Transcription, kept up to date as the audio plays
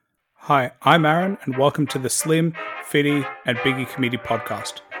Hi, I'm Aaron, and welcome to the Slim, Fiddy, and Biggie Committee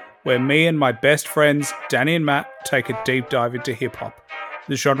podcast, where me and my best friends, Danny and Matt, take a deep dive into hip-hop,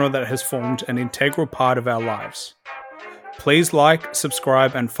 the genre that has formed an integral part of our lives. Please like,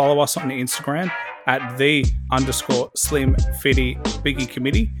 subscribe, and follow us on Instagram at _Slim, Fiddy, Biggie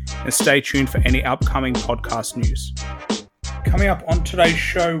Committee, and stay tuned for any upcoming podcast news. Coming up on today's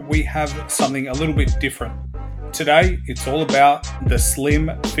show, we have something a little bit different. Today, it's all about the Slim,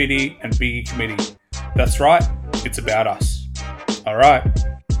 Fiddy, and Biggie Committee. That's right, it's about us. All right,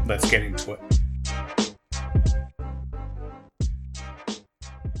 let's get into it.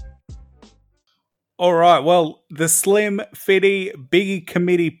 All right, well, the Slim, Fiddy, Biggie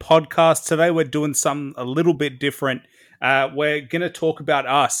Committee podcast. Today, we're doing something a little bit different. We're going to talk about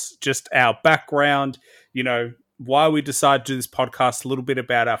us, just our background, why we decided to do this podcast, a little bit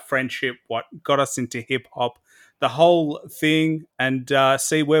about our friendship, what got us into hip-hop, the whole thing, and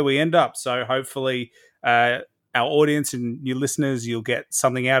see where we end up. So hopefully our audience and your listeners, you'll get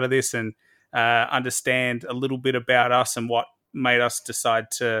something out of this and understand a little bit about us and what made us decide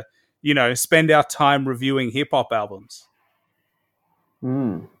to, spend our time reviewing hip-hop albums.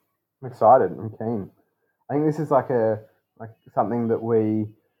 I'm excited. I'm keen. I think this is like something that we,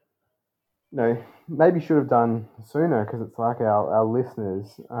 maybe should have done sooner, because it's like our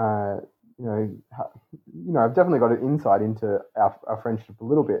listeners, I've definitely got an insight into our friendship a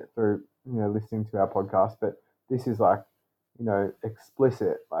little bit through, listening to our podcast, but this is like,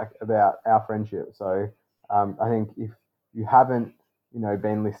 explicit, like about our friendship. So I think if you haven't,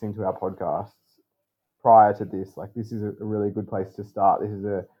 been listening to our podcasts prior to this, like this is a really good place to start. This is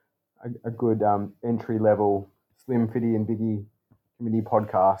a good entry level Slim, Fiddy, and Biggie Committee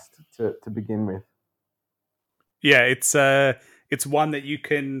podcast to begin with. Yeah, it's one that you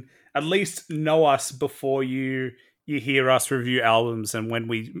can at least know us before you hear us review albums, and when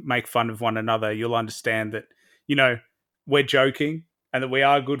we make fun of one another, you'll understand that, we're joking and that we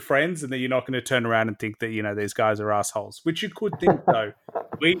are good friends, and that you're not going to turn around and think that, these guys are assholes, which you could think though.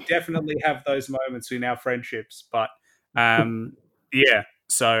 We definitely have those moments in our friendships, but yeah.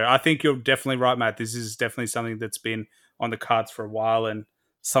 So I think you're definitely right, Matt. This is definitely something that's been on the cards for a while, and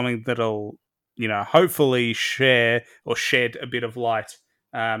something that'll, hopefully share or shed a bit of light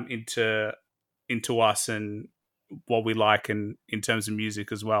into us and what we like, and in terms of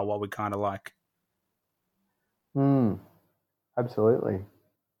music as well, what we kind of like. Absolutely.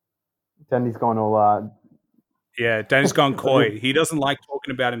 Danny's gone all Yeah, Danny's gone coy. He doesn't like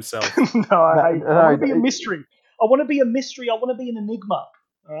talking about himself. I want to be a mystery. I want to be a mystery. I want to be an enigma.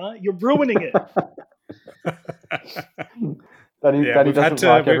 All right, you're ruining it. Danny doesn't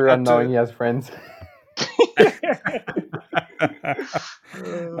like everyone knowing he has friends.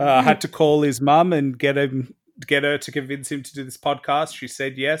 I had to call his mum and get her to convince him to do this podcast. She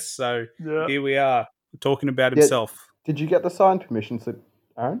said yes, so Here we are talking about himself. Did you get the signed permission slip,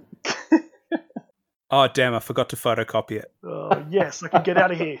 Aaron? Oh damn! I forgot to photocopy it. Oh yes, I can get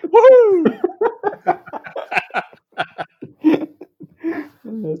out of here. Woohoo!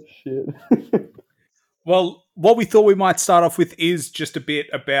 Shit. Well, what we thought we might start off with is just a bit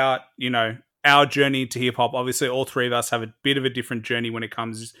about, our journey into hip-hop. Obviously, all three of us have a bit of a different journey when it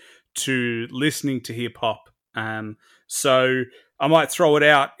comes to listening to hip-hop. So I might throw it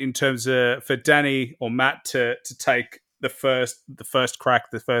out in terms of for Danny or Matt to take the first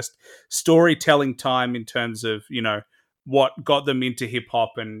crack, the first storytelling time in terms of, what got them into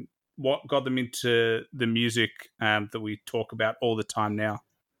hip-hop and what got them into the music that we talk about all the time now.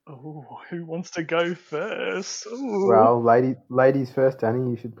 Oh, who wants to go first? Ooh. Well, ladies first,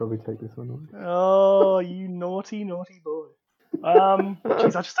 Danny. You should probably take this one on. Oh, you naughty, naughty boy.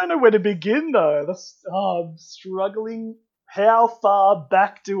 Geez, I just don't know where to begin though. I'm struggling. How far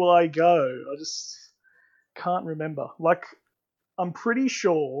back do I go? I just can't remember. Like, I'm pretty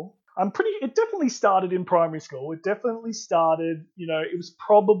sure. It definitely started in primary school. It definitely started. It was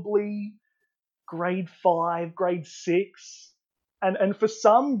probably grade 5, grade 6. And for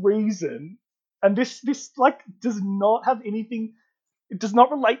some reason, and this like does not have anything, it does not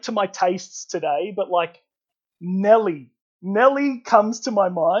relate to my tastes today, but like Nelly comes to my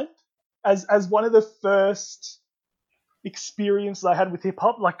mind as one of the first experiences I had with hip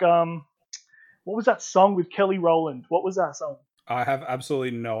hop. Like what was that song with Kelly Rowland? What was that song? I have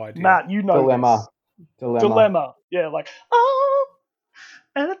absolutely no idea. Matt, you know Dilemma. Yeah, like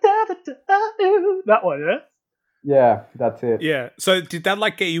that one, yeah. Yeah, that's it. Yeah. So did that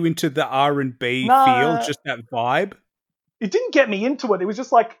like get you into the R&B feel, just that vibe? It didn't get me into it. It was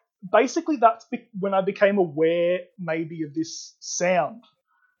just like, basically that's when I became aware maybe of this sound,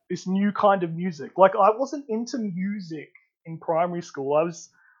 this new kind of music. Like, I wasn't into music in primary school.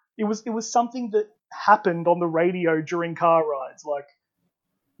 it was something that happened on the radio during car rides. Like,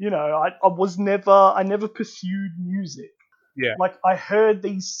 I never pursued music. Yeah. Like, I heard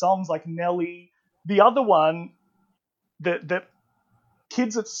these songs like Nelly. The other one that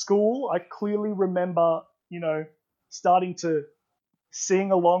kids at school, I clearly remember, starting to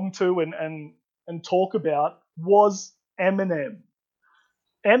sing along to and talk about was Eminem.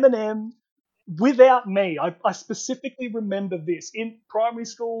 Eminem, without me, I specifically remember this. In primary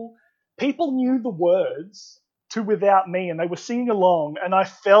school, people knew the words to Without Me and they were singing along, and I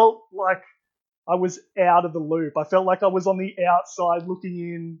felt like I was out of the loop. I felt like I was on the outside looking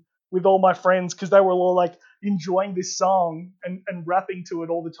in with all my friends because they were all like enjoying this song and rapping to it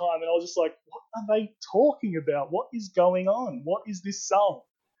all the time. And I was just like, what are they talking about? What is going on? What is this song?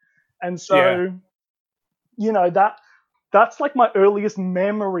 And Yeah. so, that's like my earliest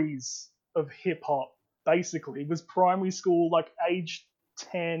memories of hip hop, basically. It was primary school, like age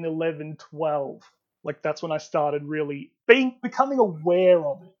 10, 11, 12. Like that's when I started really becoming aware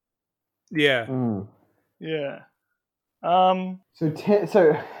of it. Yeah. Yeah. So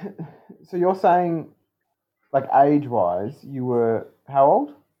you're saying, like, age-wise, you were how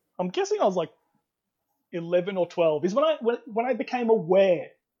old? I'm guessing I was like 11 or 12 is when I became aware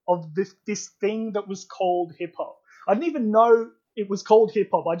of this thing that was called hip hop. I didn't even know it was called hip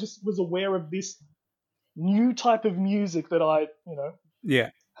hop. I just was aware of this new type of music that I, Yeah.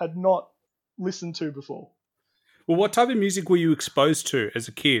 had not listened to before. Well, what type of music were you exposed to as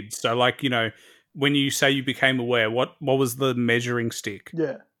a kid? So, like, when you say you became aware, what was the measuring stick?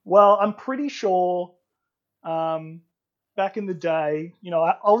 Yeah. Well, I'm pretty sure back in the day,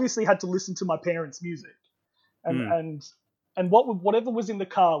 I obviously had to listen to my parents' music, and whatever was in the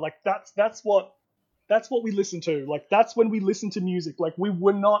car, like that's what we listened to. Like that's when we listened to music. Like we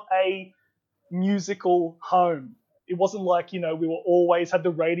were not a musical home. It wasn't like we were always had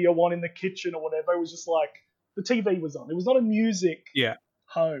the radio on in the kitchen or whatever. It was just like the TV was on. It was not a music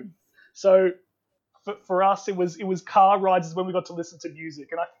home. So for us, it was car rides is when we got to listen to music,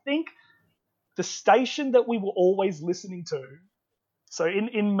 and I think the station that we were always listening to, so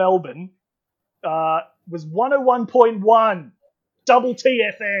in Melbourne, was 101.1 Double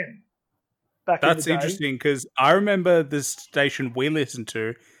TFM back in the That's day. interesting because I remember this station we listened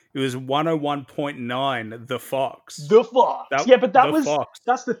to. It was 101.9 The Fox. The Fox. But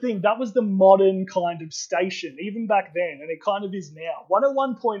that's the thing. That was the modern kind of station, even back then, and it kind of is now.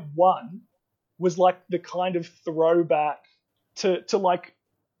 101.1 was like the kind of throwback to like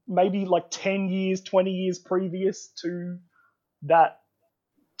maybe like 10 years, 20 years previous to that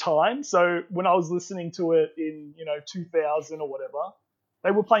time. So when I was listening to it in, 2000 or whatever,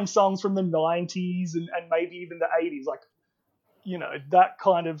 they were playing songs from the 90s and maybe even the 80s, like, that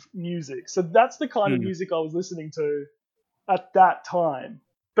kind of music. So that's the kind of music I was listening to at that time.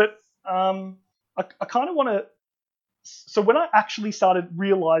 But I kind of want to... So when I actually started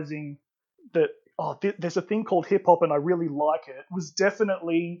realizing that, there's a thing called hip-hop and I really like it, was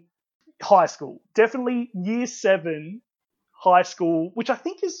definitely high school. Definitely year 7 high school, which I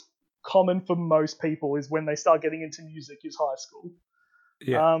think is common for most people, is when they start getting into music, is high school.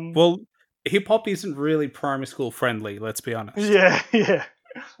 Yeah. Well, hip hop isn't really primary school friendly, let's be honest. Yeah, that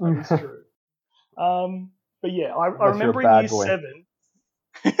is true. But yeah, I remember in year 7,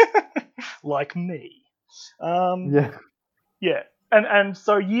 like me. Yeah. And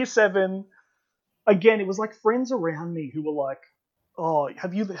so year 7, again, it was like friends around me who were like, "Oh,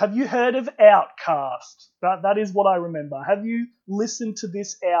 have you heard of Outkast?" That is what I remember. Have you listened to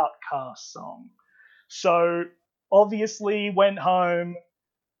this Outkast song? So obviously went home,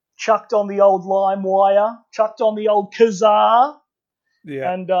 chucked on the old LimeWire, chucked on the old Kazaa,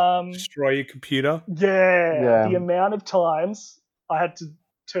 and destroy your computer. Yeah, the amount of times I had to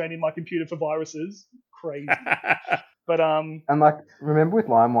turn in my computer for viruses, crazy. But and like, remember with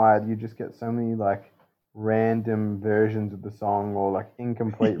LimeWire, you just get so many like random versions of the song or like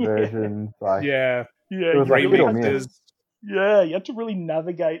incomplete versions. Like, it was like hit or miss. Yeah, you had to really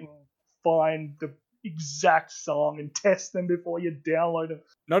navigate and find the exact song and test them before you download it.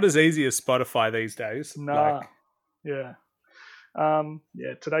 Not as easy as Spotify these days. Nah. Yeah.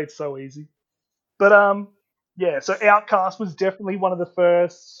 Today it's so easy. But so Outkast was definitely one of the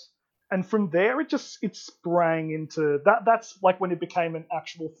first, and from there it sprang into that. That's like when it became an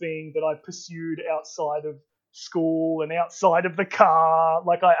actual thing that I pursued outside of school and outside of the car.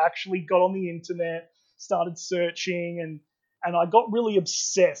 Like I actually got on the internet, started searching, and I got really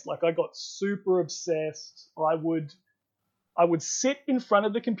obsessed. Like I got super obsessed. I would sit in front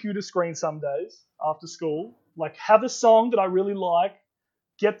of the computer screen some days after school, like have a song that I really like,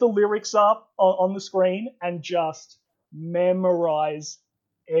 get the lyrics up on the screen, and just memorize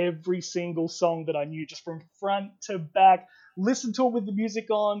every single song that I knew, just from front to back, listen to it with the music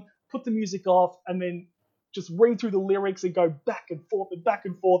on, put the music off, and then just read through the lyrics and go back and forth and back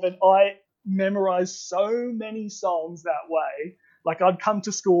and forth. And I memorized so many songs that way. Like, I'd come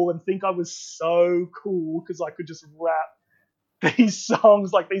to school and think I was so cool because I could just rap these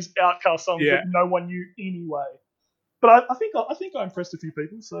songs, like these Outcast songs Yeah. that no one knew anyway. But I think I impressed a few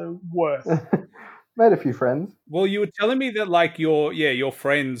people, so worth. Made a few friends. Well, you were telling me that like your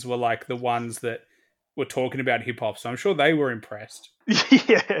friends were like the ones that were talking about hip hop, so I'm sure they were impressed.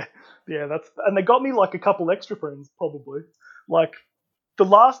 yeah, and they got me like a couple extra friends probably. Like, the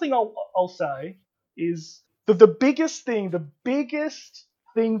last thing I'll say is the biggest thing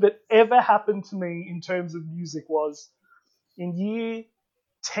that ever happened to me in terms of music was in year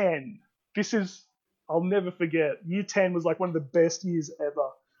 10. I'll never forget. Year 10 was like one of the best years ever.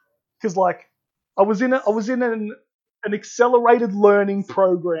 Because like I was in an accelerated learning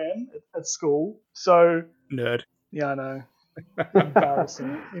program at school. So Nerd. yeah, I know.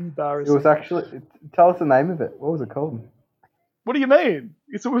 Embarrassing. It was actually. Tell us the name of it. What was it called? What do you mean?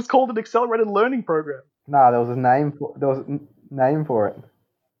 It was called an accelerated learning program. Nah, there was a name for it.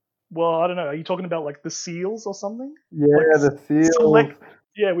 Well, I don't know. Are you talking about like the SEALs or something? Yeah, Like, the SEALs.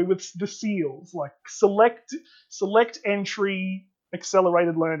 we were the SEALs, like select entry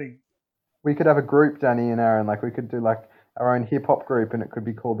accelerated learning. We could have a group, Danny and Aaron. Like, we could do like our own hip hop group, and it could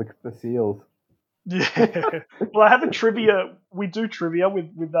be called the SEALs. Yeah. Well, I have a trivia. We do trivia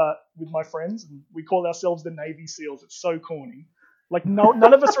with my friends, and we call ourselves the Navy SEALs. It's so corny. Like,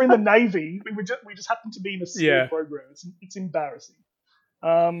 none of us are in the Navy. We just happen to be in a SEAL program. It's embarrassing.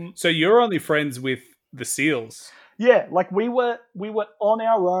 So you're only friends with the SEALs. Yeah, like we were on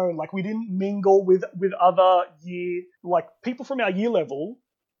our own. Like, we didn't mingle with other people from our year level.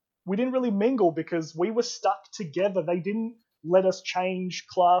 We didn't really mingle because we were stuck together. They didn't let us change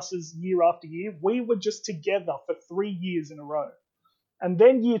classes year after year. We were just together for 3 years in a row. And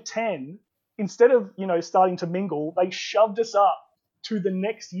then year 10, instead of, starting to mingle, they shoved us up to the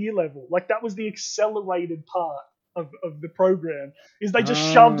next year level. Like, that was the accelerated part of the program, is they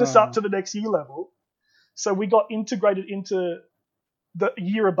just shoved us up to the next year level. So we got integrated into the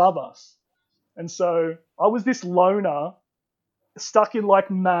year above us. And so I was this loner stuck in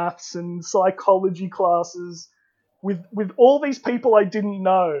like maths and psychology classes with all these people I didn't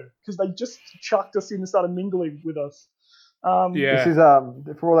know because they just chucked us in and started mingling with us. This is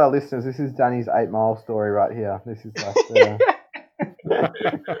for all our listeners. This is Danny's 8 Mile story right here. This is like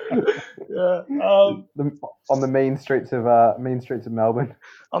on the mean streets of Melbourne.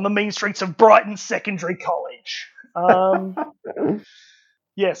 On the mean streets of Brighton Secondary College.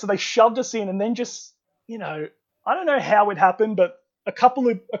 Yeah, so they shoved us in, and then just, I don't know how it happened, but a couple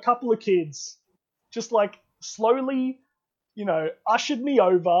of kids just like slowly, ushered me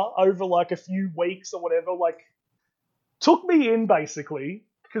over like a few weeks or whatever, like took me in basically,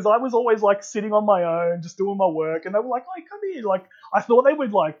 because I was always like sitting on my own, just doing my work, and they were like, "Oh, come here!" Like, I thought they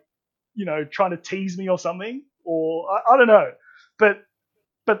would like, trying to tease me or something, or I don't know, but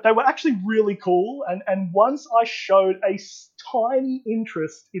they were actually really cool. And once I showed a tiny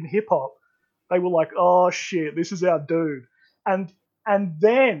interest in hip hop, they were like, "Oh shit, this is our dude." And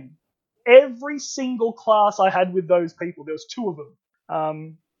then every single class I had with those people, there was 2 of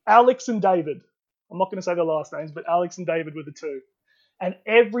them, Alex and David. I'm not going to say their last names, but Alex and David were the 2. And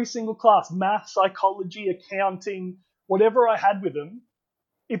every single class, math, psychology, accounting, whatever I had with them,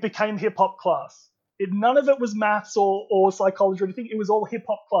 it became hip hop class. None of it was maths or psychology or anything. It was all hip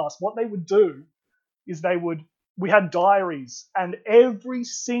hop class. What they would do is we had diaries, and every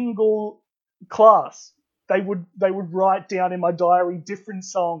single class they would write down in my diary different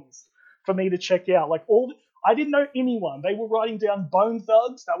songs for me to check out. Like, I didn't know anyone. They were writing down Bone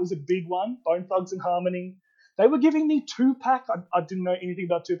Thugs. That was a big one. Bone Thugs and Harmony. They were giving me Tupac. I didn't know anything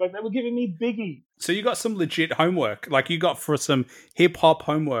about Tupac. They were giving me Biggie. So you got some legit homework. Like, you got for some hip-hop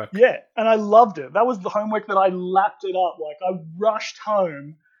homework. Yeah, and I loved it. That was the homework that I lapped it up. Like, I rushed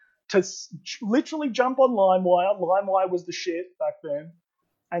home to literally jump on LimeWire. LimeWire was the shit back then.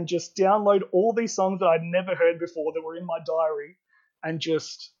 And just download all these songs that I'd never heard before that were in my diary. And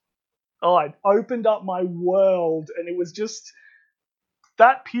just, it opened up my world. And it was just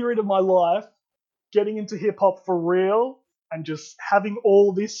that period of my life, getting into hip hop for real and just having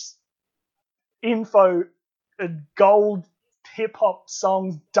all this info and gold hip hop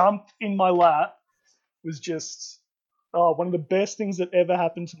songs dumped in my lap was just one of the best things that ever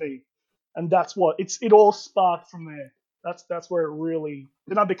happened to me. And that's what it all sparked from there. That's where it really,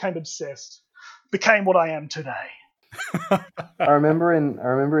 then I became obsessed, became what I am today. I remember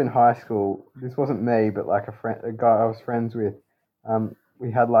in high school, this wasn't me, but like a guy I was friends with,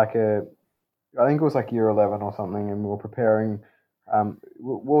 we had I think it was like year 11 or something, and we were preparing.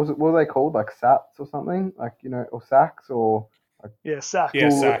 What were they called? Like SATs or something? Like or SACs or like Yeah, sack. Yeah,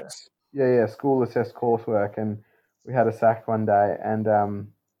 school. Yeah. sacks. Yeah, school assessed coursework, and we had a SAC one day, and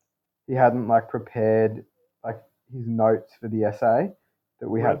he hadn't like prepared like his notes for the essay that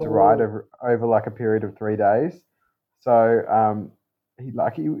we had to write Rebel. over like a period of 3 days. So he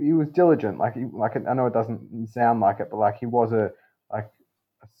was diligent. Like I know it doesn't sound like it, but like he was like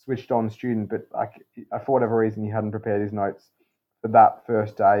a switched on student. But like for whatever reason, he hadn't prepared his notes for that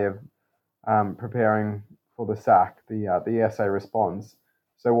first day of preparing for the SAC, the essay response.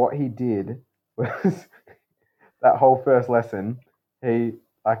 So what he did was that whole first lesson, he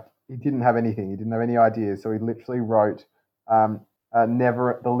he didn't have anything. He didn't have any ideas. So he literally wrote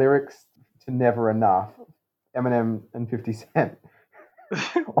never the lyrics to Never Enough, Eminem and 50 Cent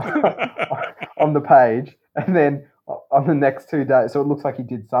on the page, and then on the next 2 days, so it looks like he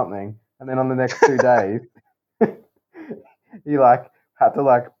did something. And then on the next 2 days, he like had to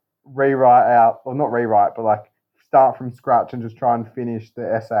like rewrite out, or not rewrite, but like start from scratch and just try and finish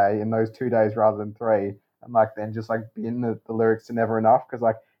the essay in those 2 days rather than three, and like then just like bin the lyrics to Never Enough, because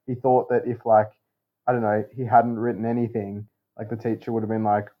like he thought that if like I don't know he hadn't written anything, like the teacher would have been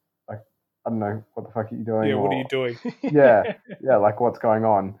like I don't know what the fuck are you doing, Yeah, what are you or doing? yeah like what's going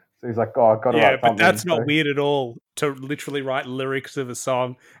on. So he's like, oh, I've got to Yeah, write but something. that's not weird at all to literally write lyrics of a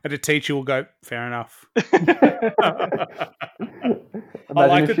song and a teacher will go, fair enough. I Imagine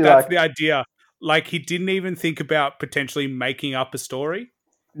like if that she that's like the idea. Like, he didn't even think about potentially making up a story.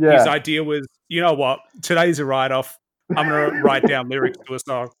 His yeah. idea was, you know what, today's a write off. I'm going to write down lyrics to a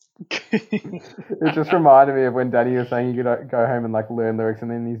song. It just reminded me of when Danny was saying you could go home and like learn lyrics,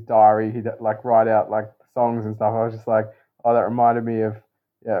 and in his diary he'd like write out like songs and stuff. I was just like, oh, that reminded me of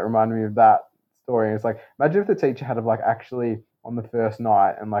it reminded me of that story. And it's like, imagine if the teacher had have like actually on the first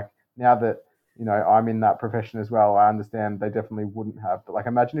night, and like now that I'm in that profession as well, I understand they definitely wouldn't have. But like,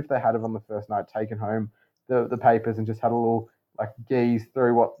 imagine if they had have on the first night taken home the papers and just had a little like gaze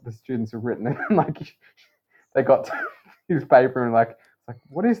through what the students have written, and like they got to his paper and like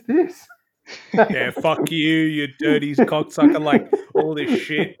what is this? Yeah, fuck you, you dirty cocksucker, like all this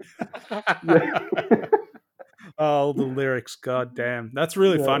shit. Yeah. Oh, the lyrics, god damn. That's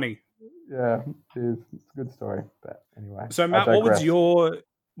really Yeah, funny. yeah, it is. It's a good story. But anyway, So I Matt, digress.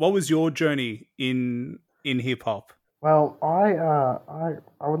 what was your journey in hip hop? Well, I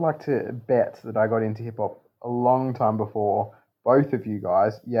would like to bet that I got into hip hop a long time before both of you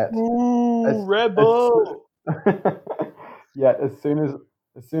guys. Yet Ooh, as rebel. yet as soon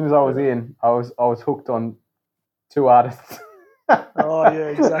as I was in, I was hooked on two artists. Oh yeah,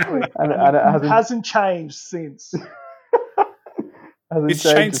 exactly. And it Hasn't changed since. hasn't It's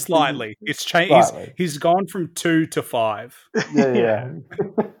changed changed a single slightly. It's changed. slightly. He's gone from 2 to 5. Yeah.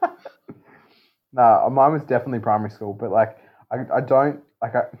 No, mine was definitely primary school, but like I don't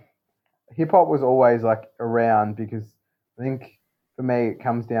like hip hop was always like around because I think for me it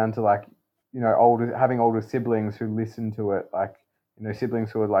comes down to like older siblings who listen to it, like siblings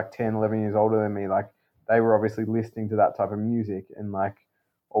who are like 10, 11 years older than me, like they were obviously listening to that type of music, and like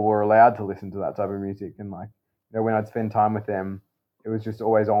or were allowed to listen to that type of music, and like when I'd spend time with them it was just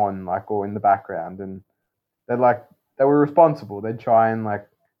always on, like, or in the background, and they'd like they were responsible. They'd try and like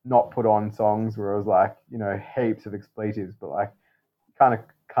not put on songs where it was like heaps of expletives, but like kind of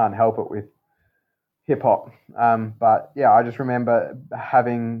can't help it with hip hop. But yeah, I just remember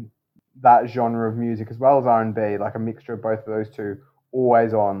having that genre of music as well as R&B, like a mixture of both of those two,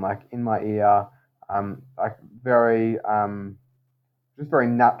 always on, like in my ear, like very, just very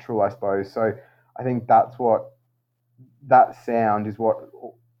natural, I suppose. So I think that sound is what,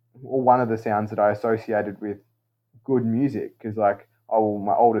 or one of the sounds that I associated with good music, because like, oh, well,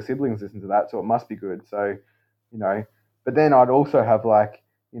 my older siblings listen to that, so it must be good. So you know but then I'd also have like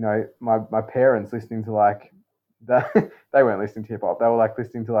my parents listening to like the, they weren't listening to hip hop, they were like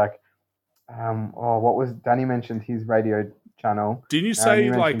listening to like what was Danny mentioned his radio channel, Didn't you and you say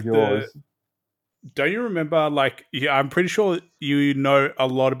mentioned like the? yours. Don't you remember? Like, yeah, I'm pretty sure you know a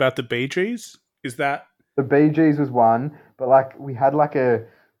lot about the Bee Gees. Is that? The Bee Gees was one, but like we had like it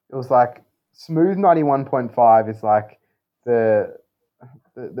was like Smooth 91.5 is like the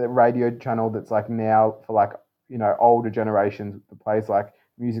the radio channel that's like now for like older generations that plays like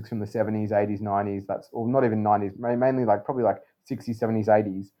music from the 70s, 80s, 90s. That's, or not even 90s, mainly like probably like 60s, 70s,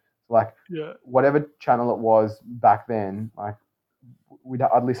 80s. So like Yeah. whatever channel it was back then, like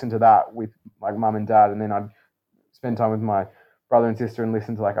I'd listen to that with like mum and dad, and then I'd spend time with my brother and sister and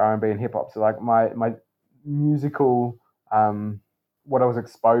listen to like R&B and hip hop. So like my musical, what I was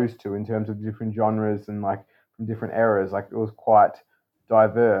exposed to in terms of different genres and like from different eras, like it was quite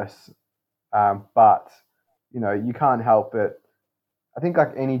diverse, but you can't help it. I think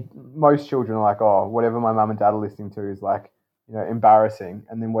like most children are like, oh, whatever my mum and dad are listening to is like, embarrassing.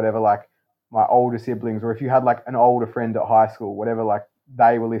 And then whatever like my older siblings, or if you had like an older friend at high school, whatever like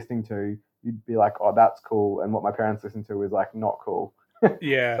they were listening to, you'd be like, oh, that's cool. And what my parents listened to was like not cool.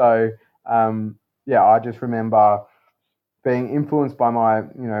 Yeah. So, I just remember being influenced by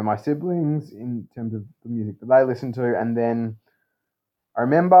my siblings in terms of the music that they listened to. And then I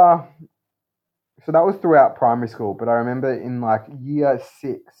remember, so that was throughout primary school, but I remember in like year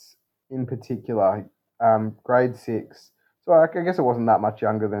 6 in particular, grade 6. So I guess it wasn't that much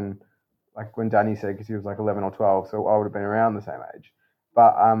younger than like when Danny said, because he was like 11 or 12, so I would have been around the same age.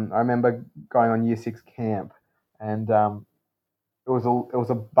 But I remember going on year 6 camp, and it was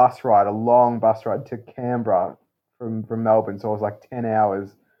a bus ride, a long bus ride to Canberra from Melbourne. So it was like 10 hours.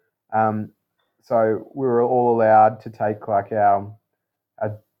 So we were all allowed to take like our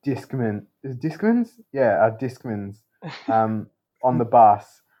Discman. Is Discmans? Yeah, our Discmans on the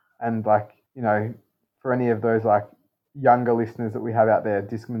bus. And like, for any of those like younger listeners that we have out there,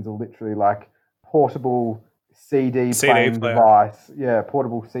 Discmans are literally like portable CD playing player. device. Yeah,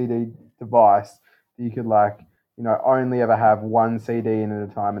 portable CD device that you could like, only ever have one CD in at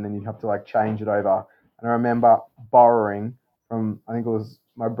a time, and then you'd have to like change it over. And I remember borrowing from, I think it was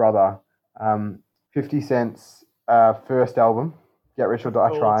my brother, 50 Cent's first album, Get Rich or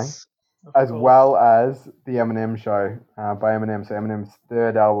Die Trying, as well as the Eminem Show by Eminem. So Eminem's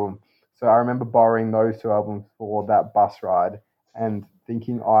third album. So I remember borrowing those two albums for that bus ride and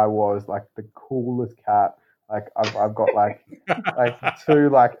thinking I was like the coolest cat. Like I've got like two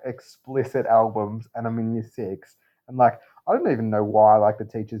like explicit albums, and I'm in year 6, and like I don't even know why like the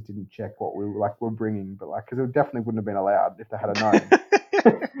teachers didn't check what we were bringing, but like because it definitely wouldn't have been allowed if they had known.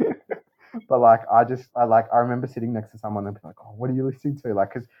 But like I remember sitting next to someone and be like, oh, what are you listening to?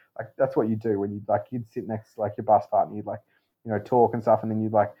 Like, because like that's what you do when you'd sit next to like your bus partner, you'd like talk and stuff, and then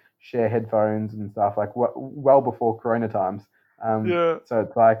you'd like share headphones and stuff like well before Corona times. So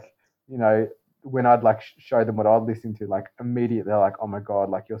it's like when I'd like show them what I'd listen to, like immediately they're like, oh my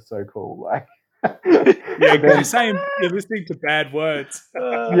god, like you're so cool, like. Yeah, because you're saying you're listening to bad words.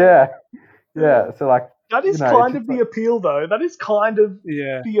 Yeah. So like that is kind of the appeal, though. That is kind of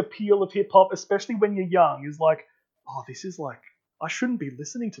the appeal of hip hop, especially when you're young. Is like, oh, this is like I shouldn't be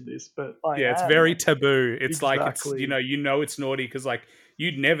listening to this, but I am. It's very taboo. It's exactly. like it's it's naughty because like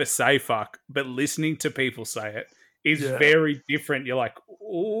you'd never say fuck, but listening to people say it is very different. You're like,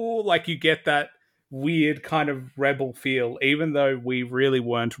 oh, like you get that weird kind of rebel feel, even though we really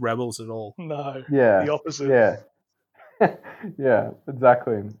weren't rebels at all. No, the opposite. Yeah,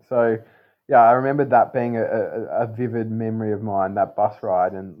 exactly. So yeah, I remember that being a vivid memory of mine, that bus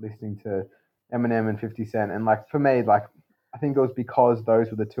ride and listening to Eminem and 50 Cent. And like for me, like I think it was because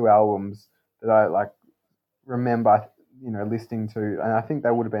those were the two albums that I like remember, listening to, and I think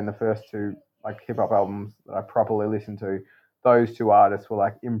they would have been the first two like hip hop albums that I properly listened to. Those two artists were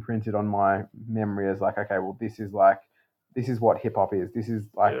like imprinted on my memory as like, okay, well, this is what hip hop is. This is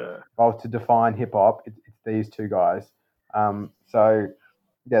like, if I was to define hip hop, it's these two guys. So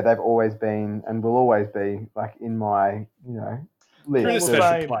yeah, they've always been and will always be like in my list. Pretty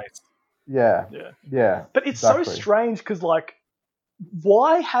special place. Yeah. But it's so strange because like,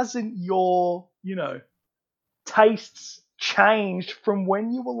 why hasn't your tastes changed from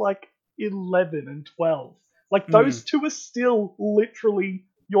when you were like 11 and 12? Like those two are still literally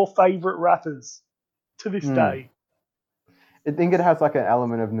your favorite rappers to this day. I think it has like an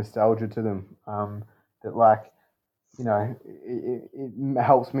element of nostalgia to them. That like, it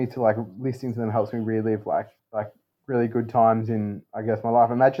helps me to like listening to them helps me relive like really good times in I guess my life.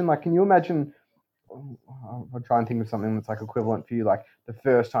 Imagine like, can you imagine? I'll try and think of something that's like equivalent for you, like the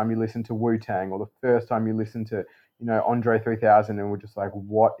first time you listen to Wu-Tang or the first time you listen to Andre 3000 and we're just like,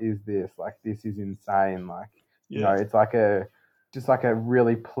 what is this? Like this is insane. Like it's like just like a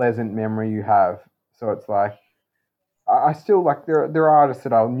really pleasant memory you have. So it's like I still like there are artists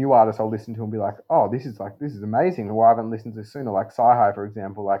new artists I'll listen to and be like, oh, this is amazing. Why I haven't listened to this sooner? Like Sci-Hi, for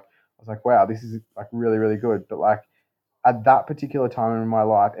example. Like I was like, wow, this is like really, really good. But like at that particular time in my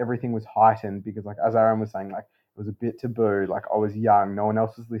life, everything was heightened because like as Aaron was saying, like it was a bit taboo. Like I was young, no one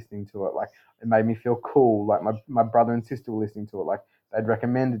else was listening to it. Like it made me feel cool. Like my brother and sister were listening to it. Like they'd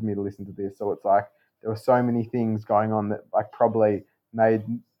recommended me to listen to this. So it's like there were so many things going on that like probably made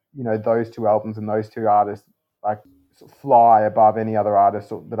those two albums and those two artists like fly above any other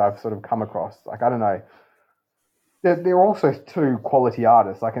artist that I've sort of come across. Like I don't know. They're also two quality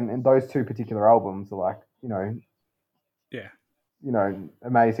artists. Like and those two particular albums are like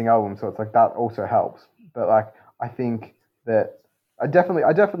amazing albums. So it's like that also helps. But like I think that I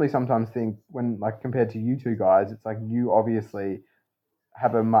definitely sometimes think when like compared to you two guys, it's like you obviously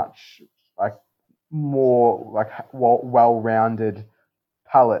have a much like more like well-rounded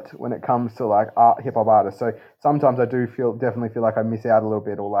palette when it comes to like hip hop artists. So sometimes I do definitely feel like I miss out a little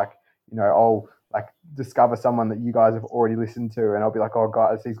bit, or like I'll like discover someone that you guys have already listened to, and I'll be like, oh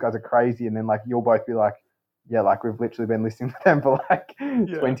guys, these guys are crazy, and then like you'll both be like, yeah, like we've literally been listening to them for like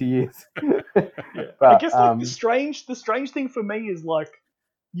Yeah. 20 years. Yeah. I But guess like the strange thing for me is like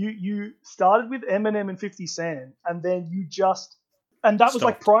you started with Eminem and 50 Cent, and then and that was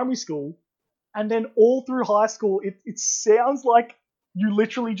like Stopped. primary school, and then all through high school, it sounds like you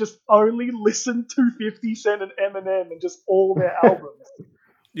literally just only listened to 50 Cent and Eminem and just all their albums.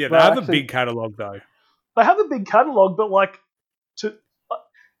 Yeah, they well, have a actually, big catalog though. They have a big catalog, but like to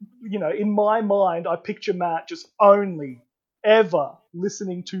in my mind, I picture Matt just only ever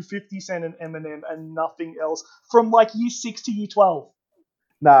listening to 50 Cent and Eminem and nothing else from like year 6 to year 12.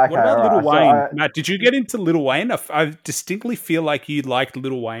 no, okay, What about all Lil right. So Wayne? Matt, did you get into Lil Wayne? I distinctly feel like you liked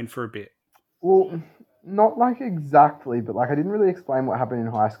Lil Wayne for a bit. well, not like exactly, but like I didn't really explain what happened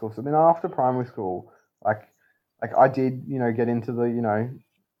in high school. So then after primary school, like I did, get into the,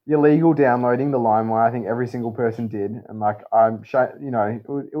 illegal downloading the LimeWire. I think every single person did, and like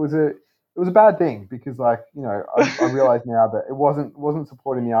it was a bad thing because like I realize now that it wasn't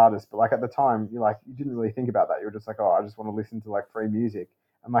supporting the artist, but like at the time you didn't really think about that. You were just like, oh, I just want to listen to like free music,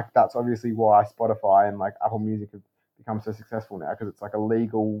 and like that's obviously why Spotify and like Apple Music have become so successful now, because it's like a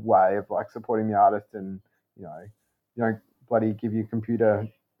legal way of like supporting the artist, and you know you don't bloody give your computer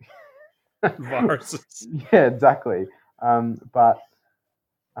Viruses. yeah, exactly. But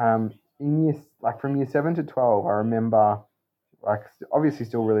in from year 7 to 12, I remember like obviously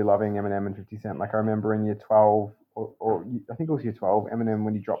still really loving Eminem and 50 Cent. Like I remember in year 12, or I think it was year 12, Eminem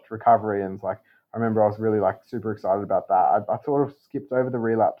when he dropped Recovery, and it's like I remember I was really like super excited about that. I sort of skipped over the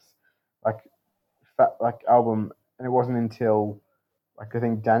Relapse like album, and it wasn't until like I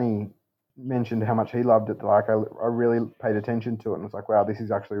think Danny mentioned how much he loved it that like I really paid attention to it and was like, wow, this is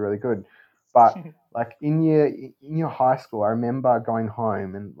actually really good. But like in your high school, I remember going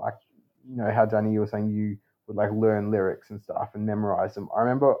home and like how Danny, you were saying you would like learn lyrics and stuff and memorize them. I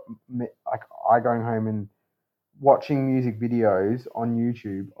remember like I going home and watching music videos on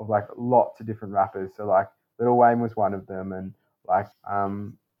YouTube of like lots of different rappers. So like Lil Wayne was one of them, and like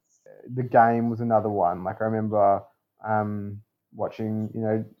The Game was another one. Like I remember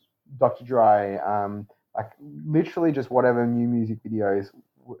watching, Dr. Dre, like literally just whatever new music videos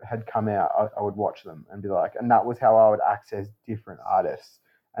had come out, I would watch them and be like, and that was how I would access different artists.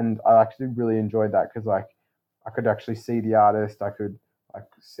 And I actually really enjoyed that because like I could actually see the artist, I could like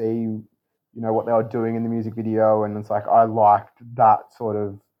see, what they were doing in the music video, and it's like I liked that sort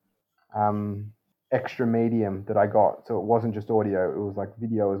of um, extra medium that I got. So it wasn't just audio; it was like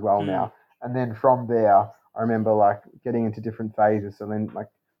video as well now. And then from there, I remember like getting into different phases. So then like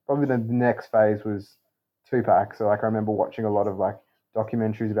probably the next phase was Tupac. So like I remember watching a lot of like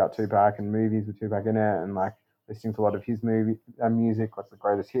documentaries about Tupac and movies with Tupac in it, and like listening to a lot of his music, like the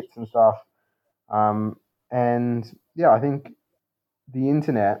greatest hits and stuff. And yeah, I think the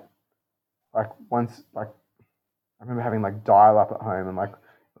internet, like once like I remember having like dial up at home, and like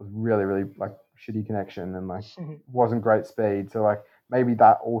it was really, really like shitty connection, and like wasn't great speed. So like maybe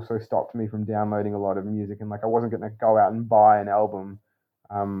that also stopped me from downloading a lot of music, and like I wasn't going to go out and buy an album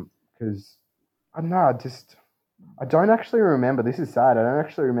because I don't know. I don't actually remember. This is sad. I don't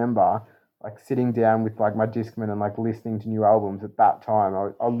actually remember like sitting down with like my Discman and like listening to new albums at that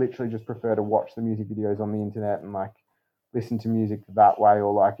time. I literally just prefer to watch the music videos on the internet and like listen to music that way.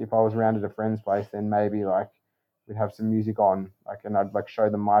 Or like if I was around at a friend's place, then maybe like we'd have some music on, like, and I'd like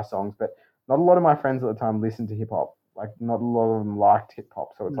show them my songs. But not a lot of my friends at the time listened to hip hop. Like not a lot of them liked hip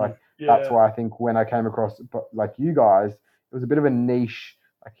hop. So it's like that's Yeah. why I think when I came across like you guys, it was a bit of a niche.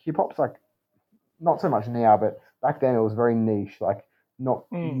 Like hip hop's like not so much now, but back then it was very niche. Like not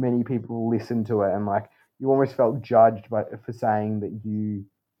many people listened to it, and like you almost felt judged for saying that you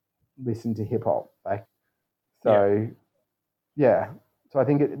listen to hip hop. Like so, yeah. So I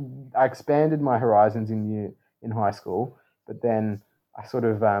think I expanded my horizons in high school, but then I sort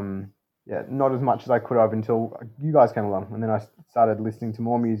of not as much as I could have until you guys came along, and then I started listening to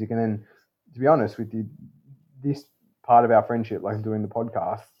more music, and then to be honest with you, this part of our friendship, like doing the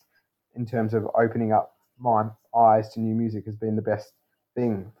podcast, in terms of opening up my eyes to new music, has been the best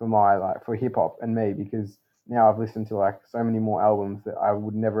thing for for hip hop and me, because now I've listened to like so many more albums that I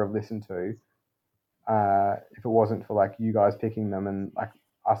would never have listened to if it wasn't for like you guys picking them and like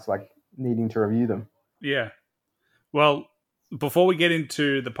us like needing to review them. Yeah. Well, before we get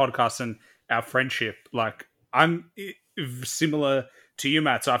into the podcast and our friendship, like similar to you,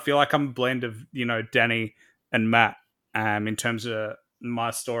 Matt. So I feel like I'm a blend of, Danny and Matt, in terms of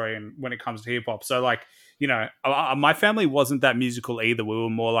my story and when it comes to hip hop. So like, my family wasn't that musical either. We were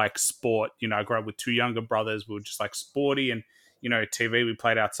more like sport. I grew up with two younger brothers. We were just like sporty, and TV. We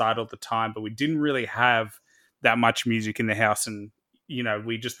played outside all the time, but we didn't really have that much music in the house, and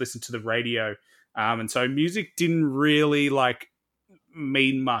we just listened to the radio. And so music didn't really like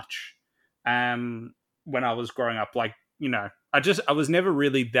mean much when I was growing up. Like, I was never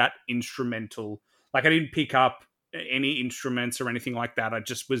really that instrumental. Like, I didn't pick up any instruments or anything like that. I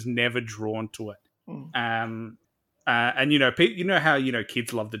just was never drawn to it. And you know how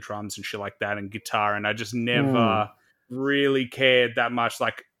kids love the drums and shit like that and guitar, and I just never really cared that much.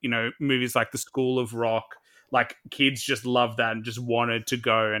 Like, movies like The School of Rock, like kids just loved that and just wanted to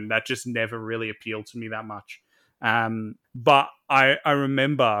go, and that just never really appealed to me that much. But I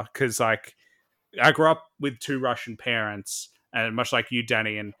remember, because like I grew up with two Russian parents, and much like you,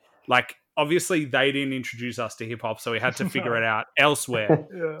 Danny, and like obviously they didn't introduce us to hip hop, so we had to figure it out elsewhere.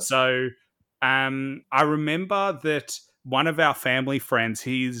 Yeah. So I remember that one of our family friends,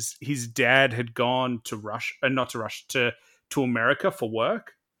 his dad had gone to to America for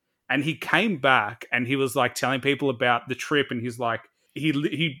work, and he came back and he was like telling people about the trip, and he's like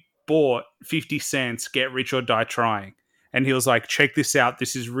he bought 50 Cent's Get Rich or Die Trying. And he was like, check this out.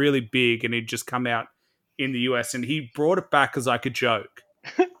 This is really big. And it'd just come out in the US. And he brought it back as like a joke.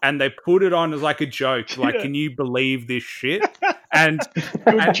 And they put it on as like a joke. Like, can you believe this shit? And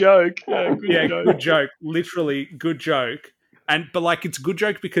good joke. Good joke. Literally, good joke. But like, it's a good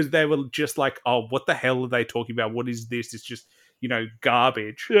joke because they were just like, oh, what the hell are they talking about? What is this? It's just,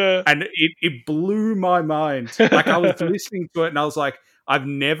 garbage. Yeah. And it blew my mind. Like, I was listening to it and I was like, I've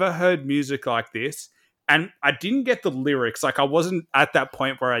never heard music like this. And I didn't get the lyrics. Like, I wasn't at that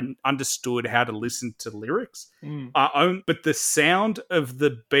point where I understood how to listen to lyrics. But the sound of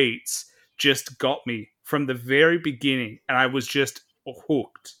the beats just got me from the very beginning. And I was just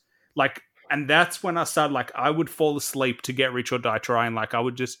hooked. Like, and that's when I started, like, I would fall asleep to Get Rich or Die Trying. Like, I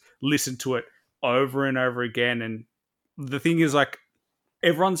would just listen to it over and over again. And the thing is, like,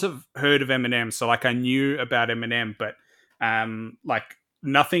 everyone's have heard of Eminem. So, like, I knew about Eminem, but, like,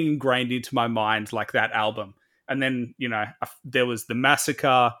 nothing ingrained into my mind like that album. And then, there was The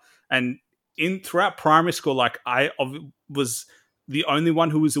Massacre, and throughout primary school, like, I was the only one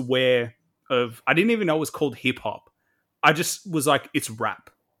who was aware of, I didn't even know it was called hip hop. I just was like, it's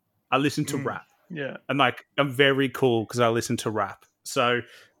rap. I listen to rap. Yeah. And like, I'm very cool because I listen to rap. So,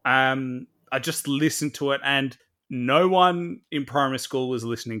 I just listened to it, and no one in primary school was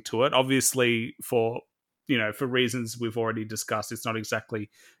listening to it. Obviously, for reasons we've already discussed, it's not exactly,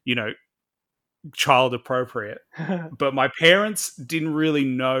 child appropriate. But my parents didn't really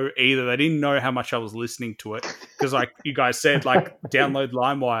know either. They didn't know how much I was listening to it because, like you guys said, like, download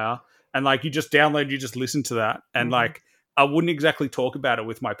LimeWire, and like you just listen to that. And like, I wouldn't exactly talk about it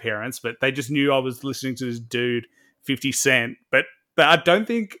with my parents, but they just knew I was listening to this dude, 50 Cent. But I don't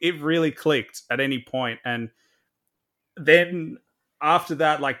think it really clicked at any point. And then after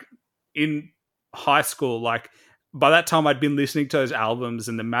that, like in high school, like by that time I'd been listening to those albums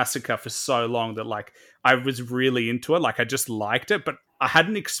and The Massacre for so long that like I was really into it. Like, I just liked it, but I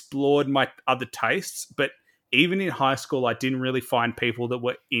hadn't explored my other tastes. But even in high school, I didn't really find people that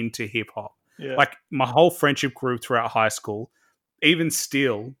were into hip hop. Yeah. Like, my whole friendship group throughout high school, even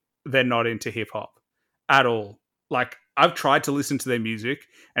still, they're not into hip hop at all. Like, I've tried to listen to their music,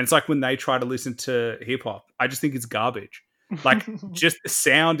 and it's like when they try to listen to hip hop, I just think it's garbage. Like, just the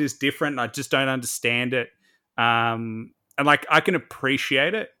sound is different, and I just don't understand it. And like, I can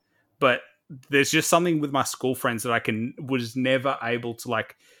appreciate it, but there's just something with my school friends that was never able to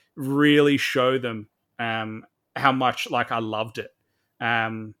like really show them how much like I loved it.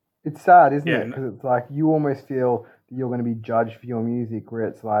 It's sad, isn't it? Because it's like you almost feel that you're going to be judged for your music, where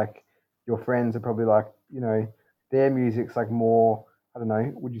it's like your friends are probably like, their music's like more, I don't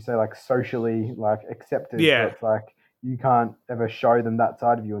know, would you say like socially like accepted? Yeah. So it's like you can't ever show them that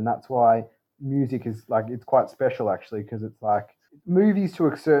side of you. And that's why music is like, it's quite special actually, because it's like movies to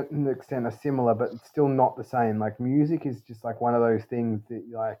a certain extent are similar, but it's still not the same. Like, music is just like one of those things that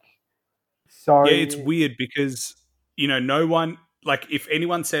like, so yeah, it's weird because, no one, like, if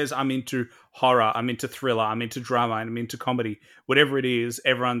anyone says I'm into horror, I'm into thriller, I'm into drama, and I'm into comedy, whatever it is,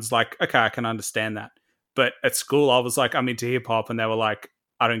 everyone's like, okay, I can understand that. But at school, I was like, I'm into hip hop, and they were like,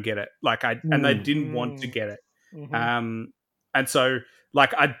 I don't get it. Like, and they didn't want to get it. And so,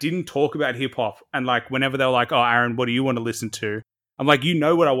 like, I didn't talk about hip hop. And like, whenever they were like, oh, Aaron, what do you want to listen to? I'm like,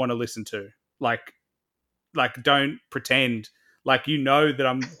 what I want to listen to. Like, don't pretend Like, you know that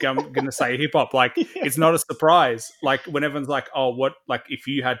I'm going to say hip hop. Like, Yeah. it's not a surprise. Like, when everyone's like, oh, what, like, if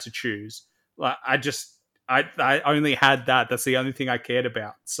you had to choose, like, I only had that. That's the only thing I cared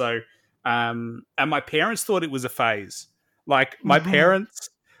about. So, and my parents thought it was a phase. Like, my Mhm. parents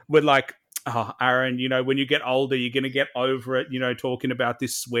were like, oh, Aaron, you know, when you get older, you're going to get over it, you know, talking about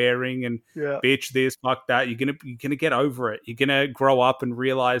this swearing and Yeah. bitch this, fuck that. You're gonna get over it. You're gonna grow up and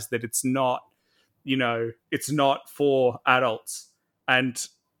realize that it's not, you know, it's not for adults. And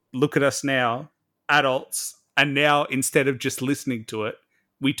look at us now, adults, and now instead of just listening to it,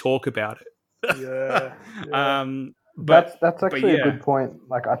 we talk about it. Yeah. Yeah. um, That's but actually a yeah, good point.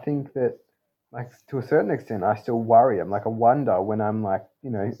 Like I think that like to a certain extent I still worry. I'm like I wonder when I'm like,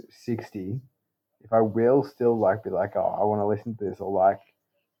 60, if I will still like be like, oh, I want to listen to this, or like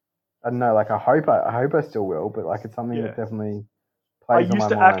I don't know, like I hope I still will, but like it's something that Yeah. definitely I plays on my used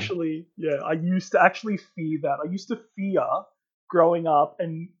to mind. actually, yeah, I used to actually fear that. I used to fear growing up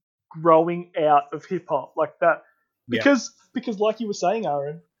and growing out of hip hop like that, yeah, because like you were saying,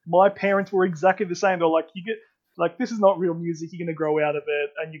 Aaron, my parents were exactly the same. They're like, you get like this is not real music. You're gonna grow out of it,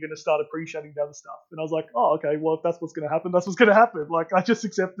 and you're gonna start appreciating the other stuff. And I was like, oh, okay, well if that's what's gonna happen, that's what's gonna happen. Like I just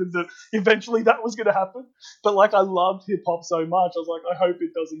accepted that eventually that was gonna happen. But like I loved hip hop so much, I was like, I hope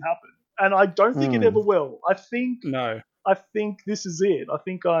it doesn't happen, and I don't think it ever Mm. will. no. I think this is it. I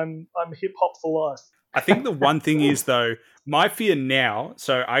think I'm hip hop for life. I think the one thing is though, my fear now.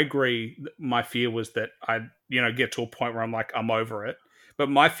 So I agree. My fear was that I, you know, get to a point where I'm like, I'm over it. But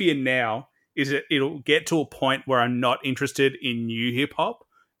my fear now is that it'll get to a point where I'm not interested in new hip hop,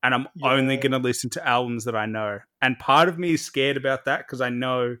 and I'm only Yeah. going to listen to albums that I know. And part of me is scared about that because I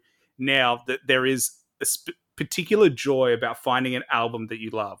know now that there is a particular joy about finding an album that you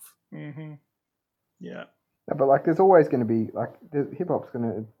love. Mhm. Yeah. Yeah, but like, there's always going to be like hip hop's going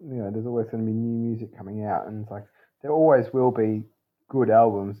to, there's always going to be new music coming out, and it's like there always will be good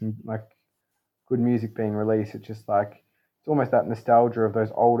albums and like good music being released. It's just like it's almost that nostalgia of those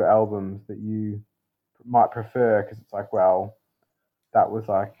older albums that you might prefer because it's like, well, that was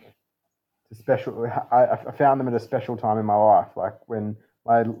like a special. I found them at a special time in my life, like when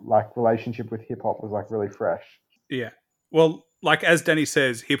my like relationship with hip hop was like really fresh. Yeah. Well, like as Danny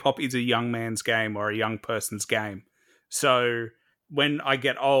says, hip hop is a young man's game or a young person's game. So when I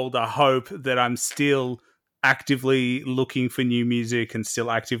get old, I hope that I'm still actively looking for new music and still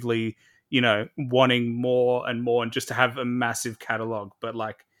actively, you know, wanting more and more and just to have a massive catalog. But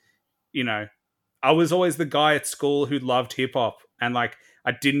like, you know, I was always the guy at school who loved hip hop, and like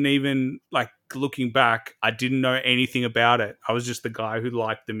I didn't even like looking back, I didn't know anything about it. I was just the guy who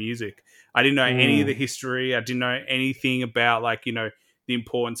liked the music. I didn't know any of the Mm. history. I didn't know anything about like, you know, the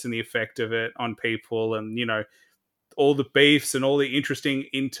importance and the effect of it on people, and you know, all the beefs and all the interesting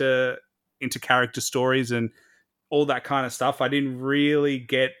into character stories and all that kind of stuff. I didn't really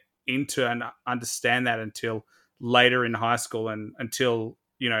get into and understand that until later in high school, and until,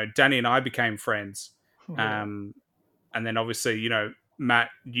 you know, Danny and I became friends. Yeah. Um, and then obviously, you know, Matt,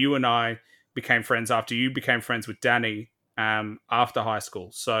 you and I became friends after you became friends with Danny after high school.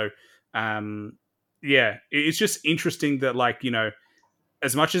 So, um, yeah, it's just interesting that, like, you know,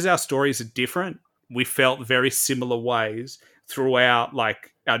 as much as our stories are different, we felt very similar ways throughout,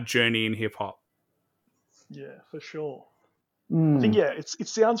 like, our journey in hip hop. Yeah, for sure. I think Mm. yeah, it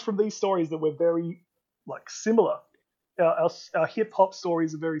sounds from these stories that we're very like similar. Our hip hop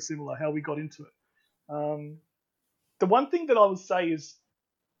stories are very similar. How we got into it. Um, the one thing that I would say is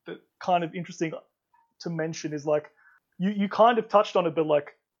that kind of interesting to mention is like you kind of touched on it, but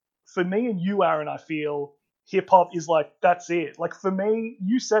like for me and you, Aaron, I feel hip hop is like that's it. Like for me,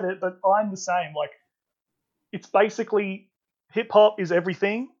 you said it, but I'm the same. Like it's basically hip hop is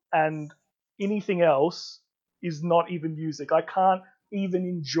everything, and anything else is not even music. I can't even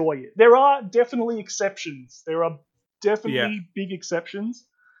enjoy it. There are definitely exceptions. There are Yeah, definitely big exceptions.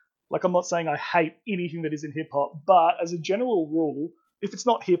 Like I'm not saying I hate anything that is in hip hop, but as a general rule, if it's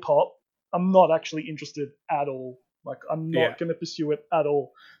not hip hop, I'm not actually interested at all. Like I'm yeah, not going to pursue it at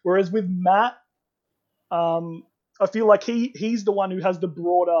all. Whereas with Matt, um, I feel like he's the one who has the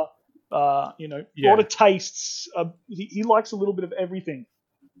broader, broader yeah, tastes. He likes a little bit of everything.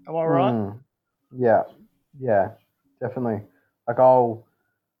 Am I right? Mm. Yeah, yeah, definitely. Like I'll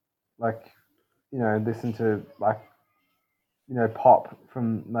like listen to like pop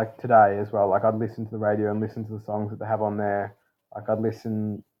from like today as well. Like I'd listen to the radio and listen to the songs that they have on there. Like I'd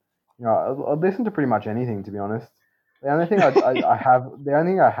listen, I'd listen to pretty much anything to be honest. The only thing I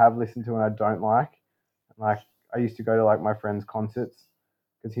have listened to and I don't like I used to go to like my friend's concerts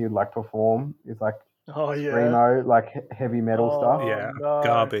because he would like perform. Is like Oh yeah. screamo, like heavy metal stuff. Yeah, no.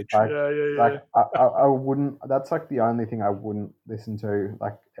 garbage. Like, Yeah. like I wouldn't. That's like the only thing I wouldn't listen to,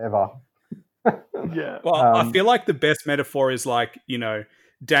 like, ever. Yeah. Well, I feel like the best metaphor is like,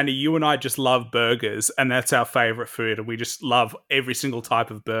 Danny, you and I just love burgers, and that's our favorite food, and we just love every single type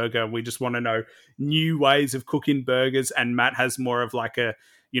of burger. We just want to know new ways of cooking burgers, and Matt has more of like a,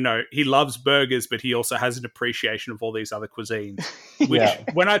 he loves burgers, but he also has an appreciation of all these other cuisines. Which, Yeah.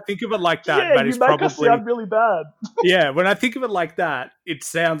 when I think of it like that, Yeah, that you is make probably us sound really bad. yeah. When I think of it like that, it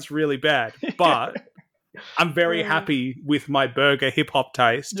sounds really bad, but I'm very happy with my burger hip hop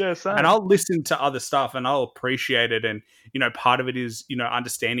taste. Yeah, same. And I'll listen to other stuff and I'll appreciate it. And, part of it is,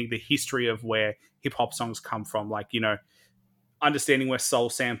 understanding the history of where hip hop songs come from, like, understanding where soul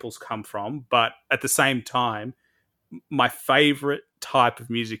samples come from. But at the same time, my favorite type of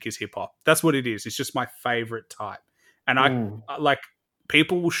music is hip hop. That's what it is. It's just my favorite type. And I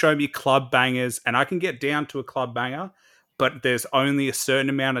people will show me club bangers and I can get down to a club banger, but there's only a certain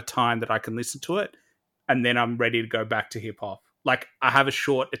amount of time that I can listen to it. And then I'm ready to go back to hip hop. Like, I have a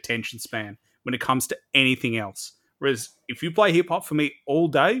short attention span when it comes to anything else. Whereas if you play hip hop for me all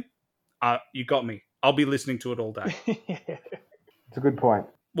day, you got me. I'll be listening to it all day. It's a good point.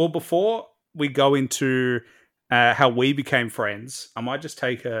 Well, before we go into how we became friends, I might just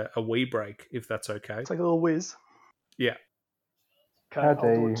take a wee break, if that's okay. Take a little whiz. Yeah. Okay, How I'll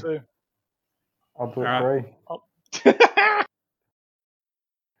dare do you. it too. I'll do it All right. free.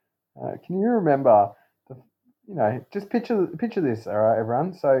 Can you remember, just picture this, all right,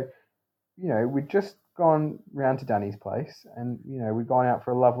 everyone? So, we'd just gone round to Danny's place and, we'd gone out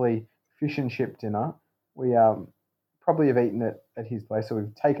for a lovely fish and chip dinner. We probably have eaten it at his place, so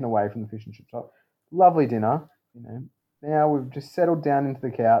we've taken away from the fish and chip shop. Lovely dinner, Now we've just settled down into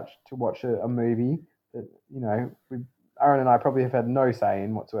the couch to watch a movie that, Aaron and I probably have had no say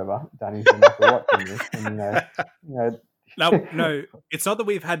in whatsoever. Danny's been watching this, and No, it's not that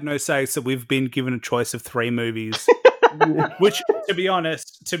we've had no say. So we've been given a choice of 3 movies, which, to be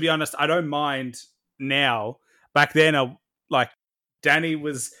honest, I don't mind now. Back then, Danny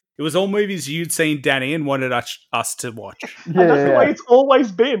was. It was all movies you'd seen, Danny, and wanted us to watch. And that's the way it's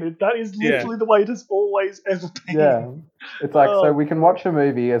always been. That is literally the way it has always ever been. Yeah, it's like, so we can watch a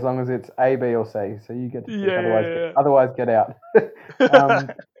movie as long as it's A, B, or C. So you get to pick, otherwise get out.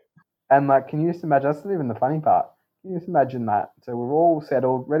 And like, can you just imagine? That's not even the funny part. Can you just imagine that? So we're all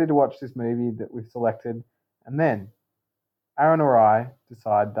settled, ready to watch this movie that we've selected, and then Aaron or I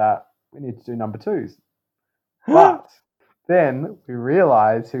decide that we need to do number 2s. But then we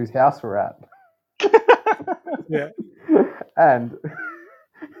realise whose house we're at. Yeah. And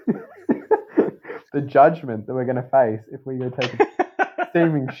the judgment that we're going to face if we go take a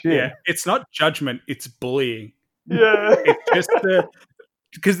steaming shit. Yeah, it's not judgment, it's bullying. Yeah. It's just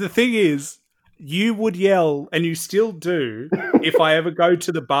because the thing is, you would yell, and you still do, if I ever go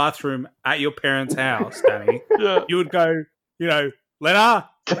to the bathroom at your parents' house, Danny. Yeah. You would go, Lena,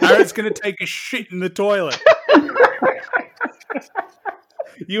 Aaron's going to take a shit in the toilet.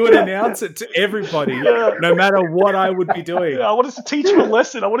 You would announce it to everybody, no matter what I would be doing. Yeah, I wanted to teach you a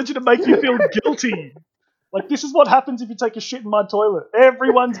lesson. I wanted you to make you feel guilty. Like, this is what happens if you take a shit in my toilet.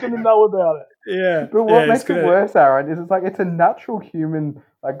 Everyone's going to know about it. Yeah. But what makes it worse, Aaron, is it's like it's a natural human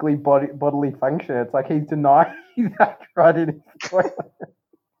bodily function. It's like he's denying that right in his toilet.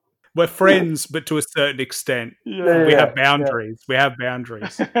 We're friends, but to a certain extent. Yeah. We have boundaries. Yeah. We have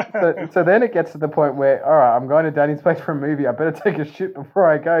boundaries. So then it gets to the point where, all right, I'm going to Danny's place for a movie. I better take a shit before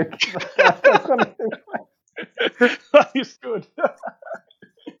I go. That is good.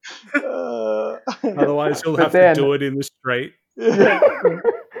 Otherwise, you'll have to do it in the street. Yeah.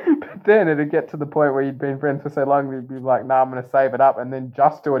 But then it'd get to the point where you'd been friends for so long, you'd be like, nah, I'm going to save it up and then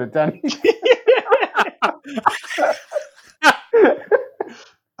just do it at Danny's.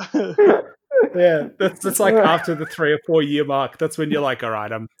 Yeah, that's like after the 3 or 4 year mark. That's when you're like, all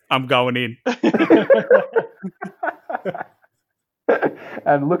right, I'm going in.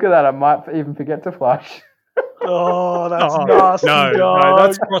 And look at that, I might even forget to flush. Oh, that's nasty, no, dog. No,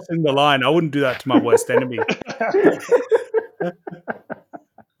 that's crossing the line. I wouldn't do that to my worst enemy.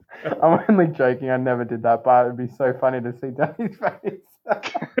 I'm only joking. I never did that, but it'd be so funny to see Danny's face.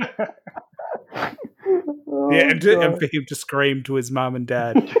 And for him to scream to his mum and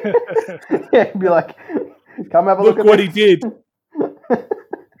dad. Yeah, he'd be like, come have a look at what this. he did.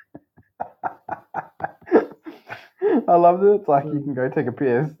 I love that it's like you can go take a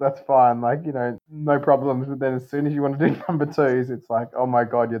piss, that's fine, like, no problems, but then as soon as you want to do number 2s, it's like, oh my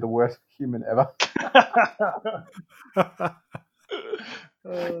god, you're the worst human ever.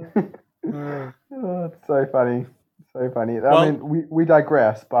 Oh, it's so funny. I mean, we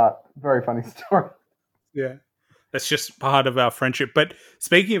digress, but very funny story. Yeah. That's just part of our friendship. But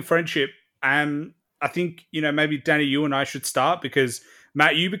speaking of friendship, I think, maybe Danny, you and I should start because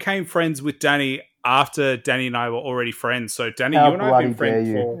Matt, you became friends with Danny after Danny and I were already friends. So Danny, How you and I have been bloody dare friends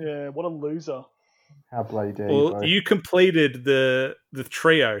you? for Yeah, what a loser. How bloody dare you well, both? you completed the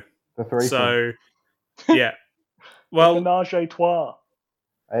trio. The threesome. So yeah. The Well, menage a trois.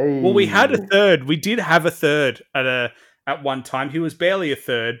 Hey. we had a third. We did have a third at one time. He was barely a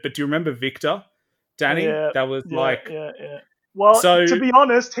third, but do you remember Victor? Danny? Yeah, That was yeah. Well, So- to be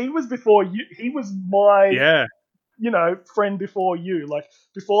honest, he was before you. He was my, yeah. friend before you. Like,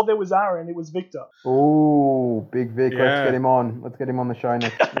 before there was Aaron, it was Victor. Ooh, Big Vic. Let's Yeah. get him on. Let's get him on the show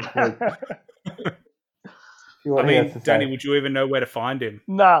next week. See what I he has mean, to Danny, say. would you even know where to find him?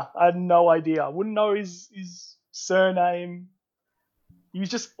 Nah, I had no idea. I wouldn't know his surname. He was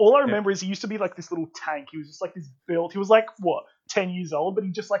just, all I remember is he used to be like this little tank. He was just like this built. He was like, 10 years old, but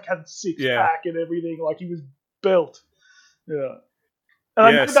he just like had six Yeah. pack and everything. Like, he was built. Yeah. And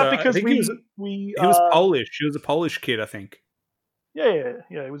I know so that because I think we he was Polish. He was a Polish kid, I think. Yeah,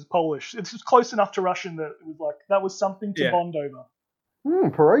 it was Polish. It's just close enough to Russian that it was like, that was something to Yeah. bond over.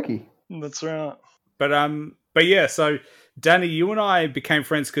 Pierogi. That's right. But yeah, so Danny, you and I became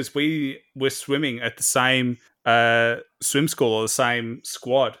friends because we were swimming at the same swim school or the same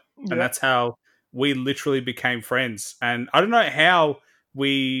squad, Yeah. and that's how we literally became friends. And I don't know how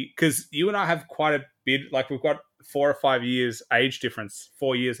because you and I have quite a bit, like we've got 4 or 5 years age difference,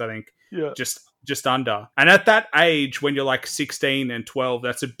 4 years, I think, Yeah. just under. And at that age, when you're like 16 and 12,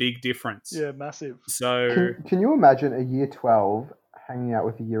 that's a big difference. Yeah, massive. So Can you imagine a year 12 hanging out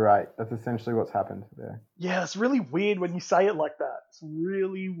with a year 8? That's essentially what's happened there. Yeah, it's really weird when you say it like that. It's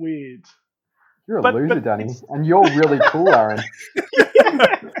really weird. You're a But loser, Danny. And you're really cool, Aaron.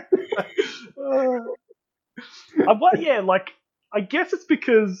 I guess it's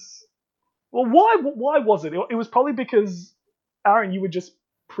because. Well, why was it? It was probably because, Aaron, you were just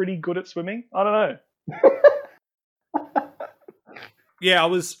pretty good at swimming. I don't know. yeah, I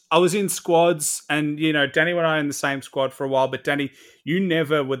was in squads, and Danny and I were in the same squad for a while. But Danny, you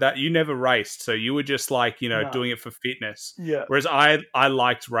never raced, so you were just like No. doing it for fitness. Yeah. Whereas I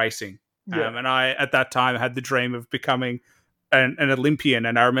liked racing, Yeah. and I at that time had the dream of becoming an Olympian.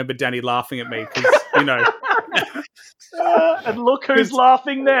 And I remember Danny laughing at me because And look who's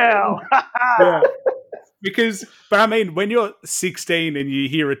laughing now. yeah. But I mean, when you're 16 and you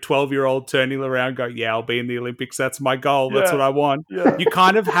hear a 12-year-old turning around go, yeah, I'll be in the Olympics. That's my goal. That's Yeah. what I want. Yeah. You